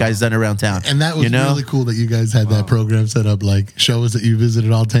murals that you guys done around town. And that was really cool that you guys had that program set up, like show us that you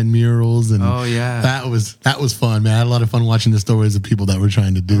visited all 10 murals. And Oh, yeah. that was fun, man. I had a lot of fun watching the stories of people that were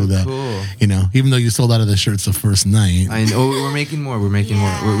trying to do that. cool. Even though you sold out of the shirts the first night. I know we're making more. We're making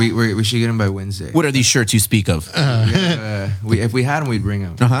more. We should get them by Wednesday. What are these shirts you speak of? If we had them, we'd bring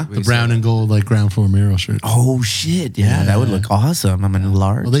them. Uh-huh. The brown and gold, like ground floor mural shirts. Oh shit, yeah, that would look awesome. I'm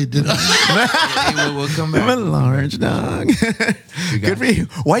enlarged. Well, they did. Hey, we'll come back. I'm a large dog. Good for you.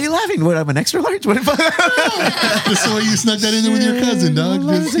 Why are you laughing? What? I'm an extra large. What? That's the way you snuck that in there with your cousin, dog.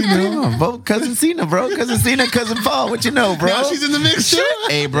 Just, you know. Both cousin Cena, bro. Cousin Cena, cousin Paul. What you know, bro? Now she's in the mix too.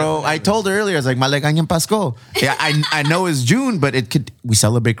 Hey, bro. I told her earlier. I was like, "Malegañan Pasco." Yeah, I know it's June, but it could. We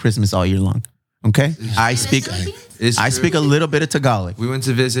celebrate Christmas all year long. Okay. I speak. It's I true. speak a little bit of Tagalog. We went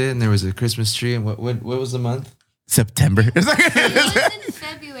to visit, and there was a Christmas tree. And what was the month? September. It was in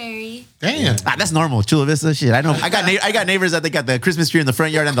February. Damn. That's normal. Chula Vista shit. I know. I got neighbors that they got the Christmas tree in the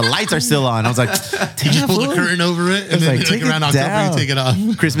front yard and the lights are still on. I was like, You just pull the curtain over it, and It's then like, like, take around it October, down. you take it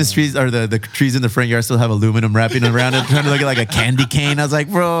off. Christmas trees or the trees in the front yard still have aluminum wrapping around it, trying to look like a candy cane. I was like,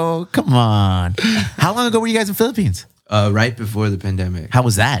 bro, come on. How long ago were you guys in Philippines? Right before the pandemic. How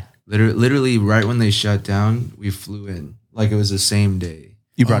was that? Literally, right when they shut down, we flew in. Like it was the same day.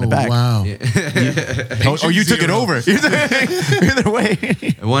 You brought it back. Wow. Or you took it over. Either way.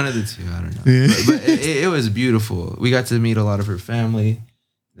 One of the two, I don't know. But it was beautiful. We got to meet a lot of her family.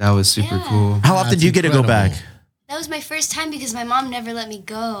 That was super Yeah. cool. How often That's do you get to go back? incredible. That was my first time because my mom never let me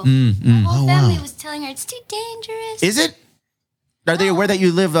go. Mm, My whole Oh, family wow. was telling her it's too dangerous. Is it? Are they aware that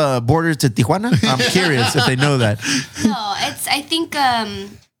you live borders to Tijuana? I'm curious if they know that. No, it's.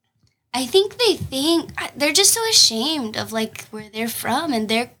 I think they think they're just so ashamed of like where they're from and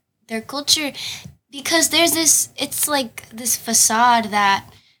their culture, because there's this. It's like this facade that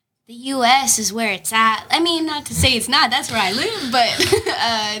the U.S. is where it's at. I mean, not to say it's not. That's where I live, but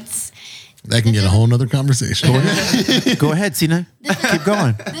it's. That can get a whole nother conversation. Go ahead, Sina. Keep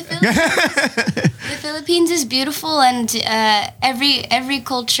going. The Philippines is beautiful, and every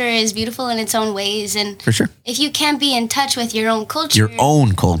culture is beautiful in its own ways. And For sure. if you can't be in touch with your own culture, Your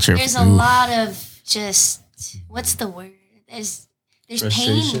own culture. there's a lot of just what's the word? There's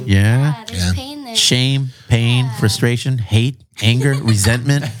Frustration. pain. Yeah. There's Yeah. pain there. Shame, pain, frustration, hate, anger,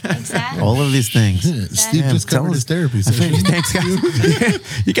 resentment. Exactly. All of these things. Steve Yeah, just tell covered us. his therapy session. Thanks, guys.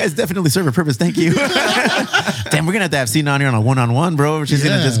 You guys definitely serve a purpose. Thank you. Damn, we're gonna have to have Cena on here on a one-on-one, bro. She's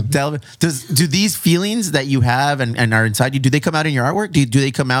gonna Yeah. just tell. Do these feelings that you have and are inside you? Do they come out in your artwork? Do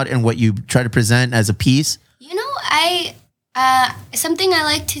they come out in what you try to present as a piece? You know, something I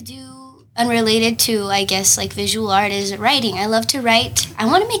like to do unrelated to, I guess, like visual art is writing. I love to write. I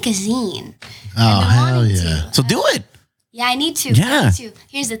want to make a zine. Oh, I've been hell wanting yeah. to. So do it. Yeah, I need to. Yeah. I need to.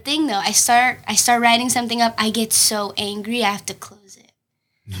 Here's the thing, though. I start writing something up. I get so angry. I have to close it.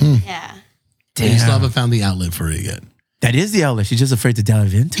 Yeah. You still haven't found the outlet for it yet. That is the outlet. She's just afraid to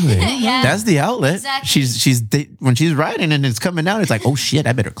dive into it. Yeah. That's the outlet. Exactly. When she's writing and it's coming out, it's like, oh shit,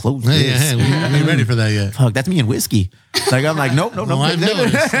 I better close Hey, this. hey, we ain't ready for that yet. Fuck, that's me and whiskey. Like I'm like, nope. Well, I've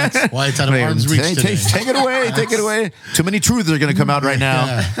noticed. That's why it's out of arm's reach today. Take it away. Take it away. Too many truths are gonna come out right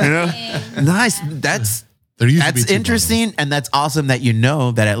now. You know? Nice. That's There used to be that's two interesting, and that's awesome that you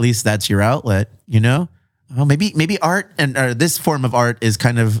know that at least that's your outlet. You know. Oh, maybe art and this form of art is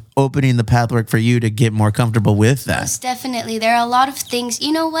kind of opening the pathwork for you to get more comfortable with that. Most definitely. There are a lot of things.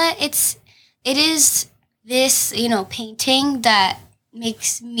 You know what? It is this, painting that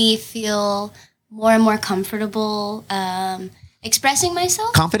makes me feel more and more comfortable expressing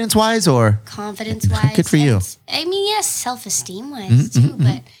myself. Confidence wise, or Confidence wise. Good for you. I mean, yes, self-esteem wise too,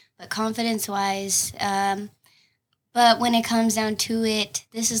 but confidence wise. But when it comes down to it,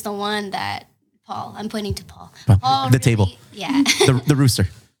 this is the one that I'm pointing to Paul. Paul the table. Yeah. the rooster.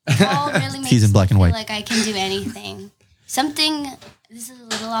 Paul really makes He's in black me and feel white. like I can do anything. This is a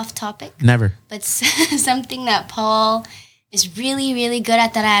little off topic, Never. but something that Paul is really, really good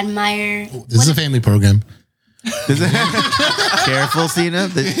at that I admire. This is a family program. Careful, Cena.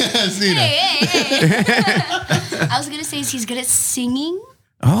 Hey. I was going to say he's good at singing.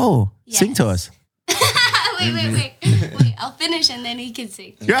 Oh, sing to us. Wait. I'll finish and then he can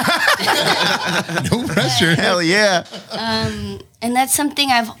sing. No pressure. Hell yeah. And that's something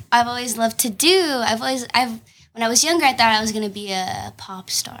I've always loved to do. When I was younger, I thought I was going to be a pop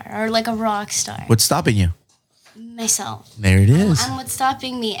star or like a rock star. What's stopping you? Myself. There it is. I'm what's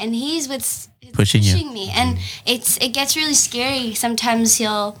stopping me, and he's what's Pushing you. me. And it gets really scary. Sometimes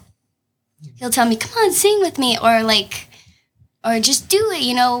he'll tell me, "Come on, sing with me," or just do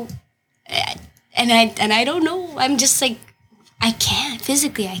it, And I don't know. I'm just like, I can't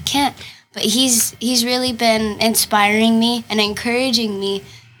physically. I can't. But he's really been inspiring me and encouraging me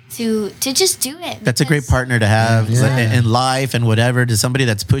to just do it. That's a great partner to have in life and whatever. To somebody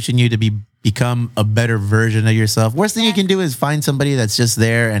that's pushing you to become a better version of yourself. Worst thing you can do is find somebody that's just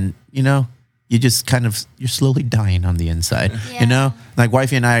there and you just you're slowly dying on the inside. Yeah. Like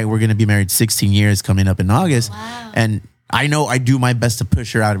wifey and I, we're gonna be married 16 years coming up in August, Wow. and I know I do my best to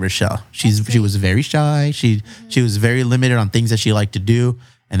push her out of her shell. She was very shy. She was very limited on things that she liked to do.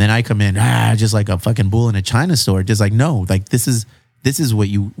 And then I come in, just like a fucking bull in a China store. Just like, no, like this is what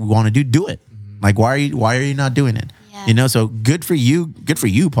you want to do. Do it. Like, why are you not doing it? Yeah. You know, so good for you,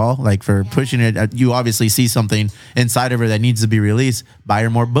 Paul, like for pushing it. You obviously see something inside of her that needs to be released. Buy her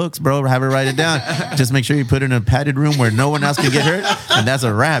more books, bro. Have her write it down. Just make sure you put it in a padded room where no one else can get hurt. And that's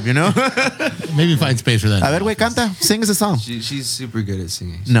a wrap, you know? Maybe find space for that. A ver, güey, canta. Sing us a song. She's super good at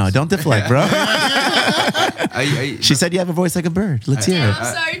singing. No, don't deflect, bro. I She said you have a voice like a bird. Let's hear it.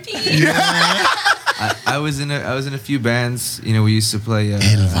 I'm sorry, Pete. I was in a few bands. You know, we used to play El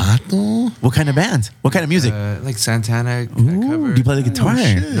Vato? What kind of bands? What kind of music? like Santana Ooh, cover. do you play the guitar?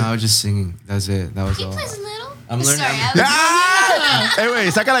 No, I was just singing. That's it. That was He all. plays a little. I'm learning- Sorry, Hey,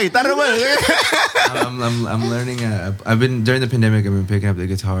 wait, saca la guitarra, güey. I'm learning. I've been during the pandemic. I've been picking up the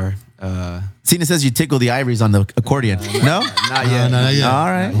guitar. Cena says you tickle the ivories on the accordion. No? Not yet. No, not yet. All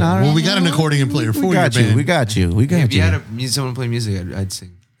right. Well, we got an accordion player for We got your you. band. We got you. We got If you you. had someone play music, I'd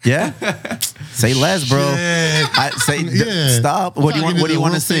sing. Yeah? Say less, bro. Shit. Yeah. Stop. What do you want to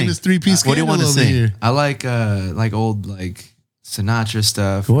World sing? famous three-piece What do you want to scandal over sing? here. I like old like Sinatra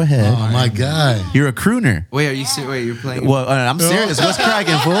stuff. Go ahead. Oh my God. You're a crooner. Wait, are you wait? You're playing? Well, I'm serious. What's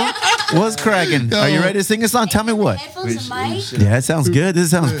cracking, fool? What's cracking? Are you ready to sing a song? Tell me what. Headphones and mic. Yeah, it sounds good. This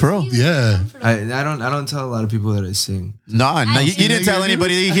sounds pro. Yeah. I don't tell a lot of people that I sing. No, you didn't tell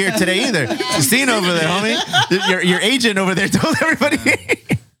anybody here today either. You seen over there, homie. Your agent over there told everybody.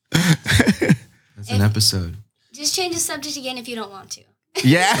 That's an episode. Just change the subject again if you don't want to.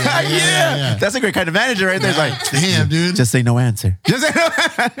 Yeah. That's a great kind of manager right there. It's like, Damn, dude. just say no answer. Just say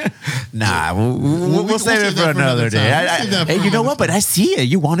no. Nah, we'll save it for another day. Hey, you know what? But I see it.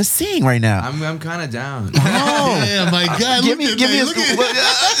 You want to sing right now. I'm kind of down. Oh, Yeah, my God. give me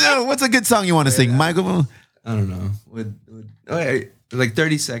what's a good song you want to sing, Michael? I don't know. Like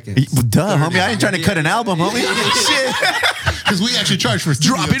 30 seconds. Duh, homie. I ain't trying to cut an album, homie. Shit. Because we actually charge for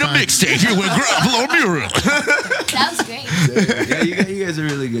dropping a mixtape here with Grumplo Mural. Sounds great. Yeah, you guys are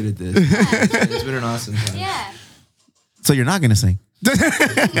really good at this. It's been an awesome time. Yeah. So you're not gonna sing? Is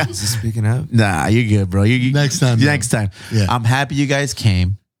this speaking up? Nah, you're good, bro. Next time, bro. Next time. Yeah. I'm happy you guys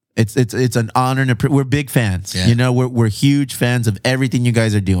came. It's an honor and we're big fans. Yeah. You know, we're huge fans of everything you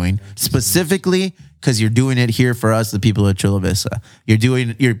guys are doing. Specifically because you're doing it here for us, the people of Chula Vista.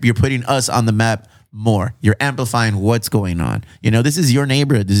 You're putting us on the map more. You're amplifying what's going on. You know, this is your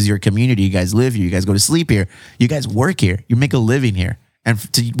neighborhood. This is your community. You guys live here. You guys go to sleep here. You guys work here. You make a living here. And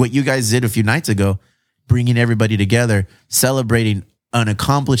to what you guys did a few nights ago, bringing everybody together, celebrating an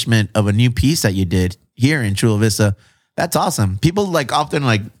accomplishment of a new piece that you did here in Chula Vista. That's awesome. People like often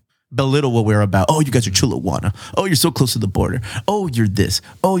like belittle what we're about. Oh, you guys are Chulawana. Oh, you're so close to the border. Oh, you're this.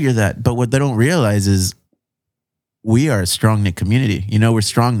 Oh, you're that. But what they don't realize is we are a strong knit community. You know, we're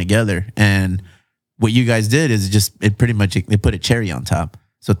strong together. And what you guys did is just it put a cherry on top.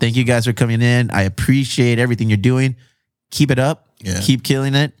 So thank you guys for coming in. I appreciate everything you're doing. Keep it up. Yeah. Keep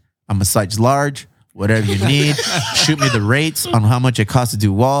killing it. I'm a size large. Whatever you need. Shoot me the rates on how much it costs to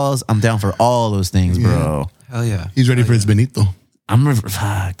do walls. I'm down for all those things, bro. Hell yeah. He's ready for his Benito. We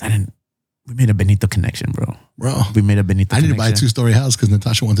made a Benito connection, bro. Bro. We made a Benito I need connection. to buy a 2-story house because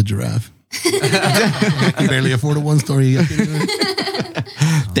Natasha wants a giraffe. I can barely afford a 1-story.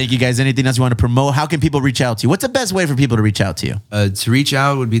 Thank you guys. Anything else you want to promote? How can people reach out to you? What's the best way for people to reach out to you? To reach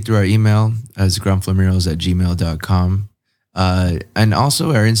out would be through our email as groundfloormurals@gmail.com. And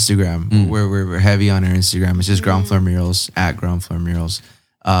also our Instagram, where we're heavy on our Instagram. It's just Ground Floor Murals @GroundFloorMurals.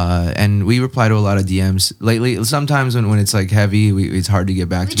 And we reply to a lot of DMs lately. Sometimes when it's like heavy, it's hard to get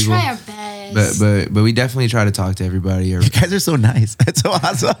back We to people. try our best. But we definitely try to talk to everybody, or You guys are so nice. That's so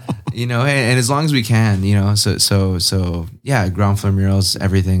awesome. you know, and as long as we can, you know, so yeah, Ground Floor Murals,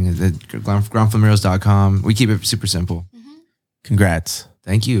 everything, groundfloormurals.com. We keep it super simple. Congrats.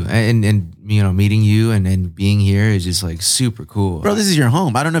 Thank you. And you know, meeting you and being here is just like super cool. Bro, this is your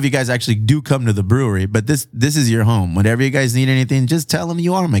home. I don't know if you guys actually do come to the brewery, but this is your home. Whenever you guys need anything, just tell them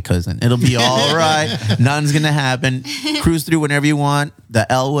you are my cousin. It'll be all right. Nothing's going to happen. Cruise through whenever you want. The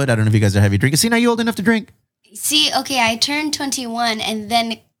Elwood, I don't know if you guys are heavy drinkers. See, now you old enough to drink? See, okay, I turned 21 and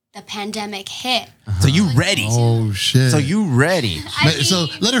then the pandemic hit. So you ready. Oh, shit. So you ready. So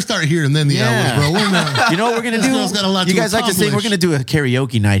let her start here and then the Yeah. hours, bro. We're not. You know what we're going to This do? girl's got a lot You to guys like to sing? We're accomplish. going to do a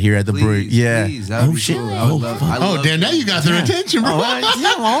karaoke night here at the brewery. Yeah. Please, that would Oh, be shit. cool. I would love, I Oh, love damn. Now you got their attention, bro. All right.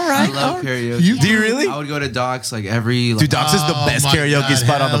 Yeah, all right. I love karaoke. You- Do you really? I would go to Doc's like every. Like, Dude, Doc's is the Oh best my karaoke God,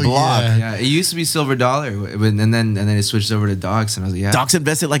 spot on the hell block. yeah. Yeah, it used to be Silver Dollar, and then it switched over to Doc's, and I was like, yeah. Doc's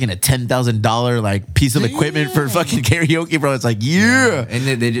invested like in a $10,000 like piece of equipment for fucking karaoke, bro. It's like, yeah. And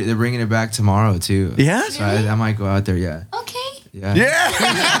they're bringing it back tomorrow too. Yeah? So I might go out there. Yeah. Okay. Yeah. Yeah.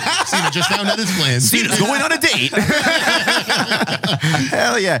 Cena just found out his plans. Cena's going on a date.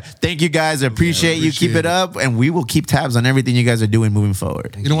 Hell yeah. Thank you guys. I appreciate you. Keep it up. And we will keep tabs on everything you guys are doing moving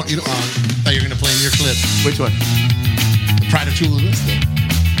forward. You know what? I thought you were going to play in your clip. Which one? The Pride of Chula Vista.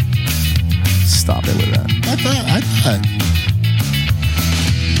 Stop it with that. I thought.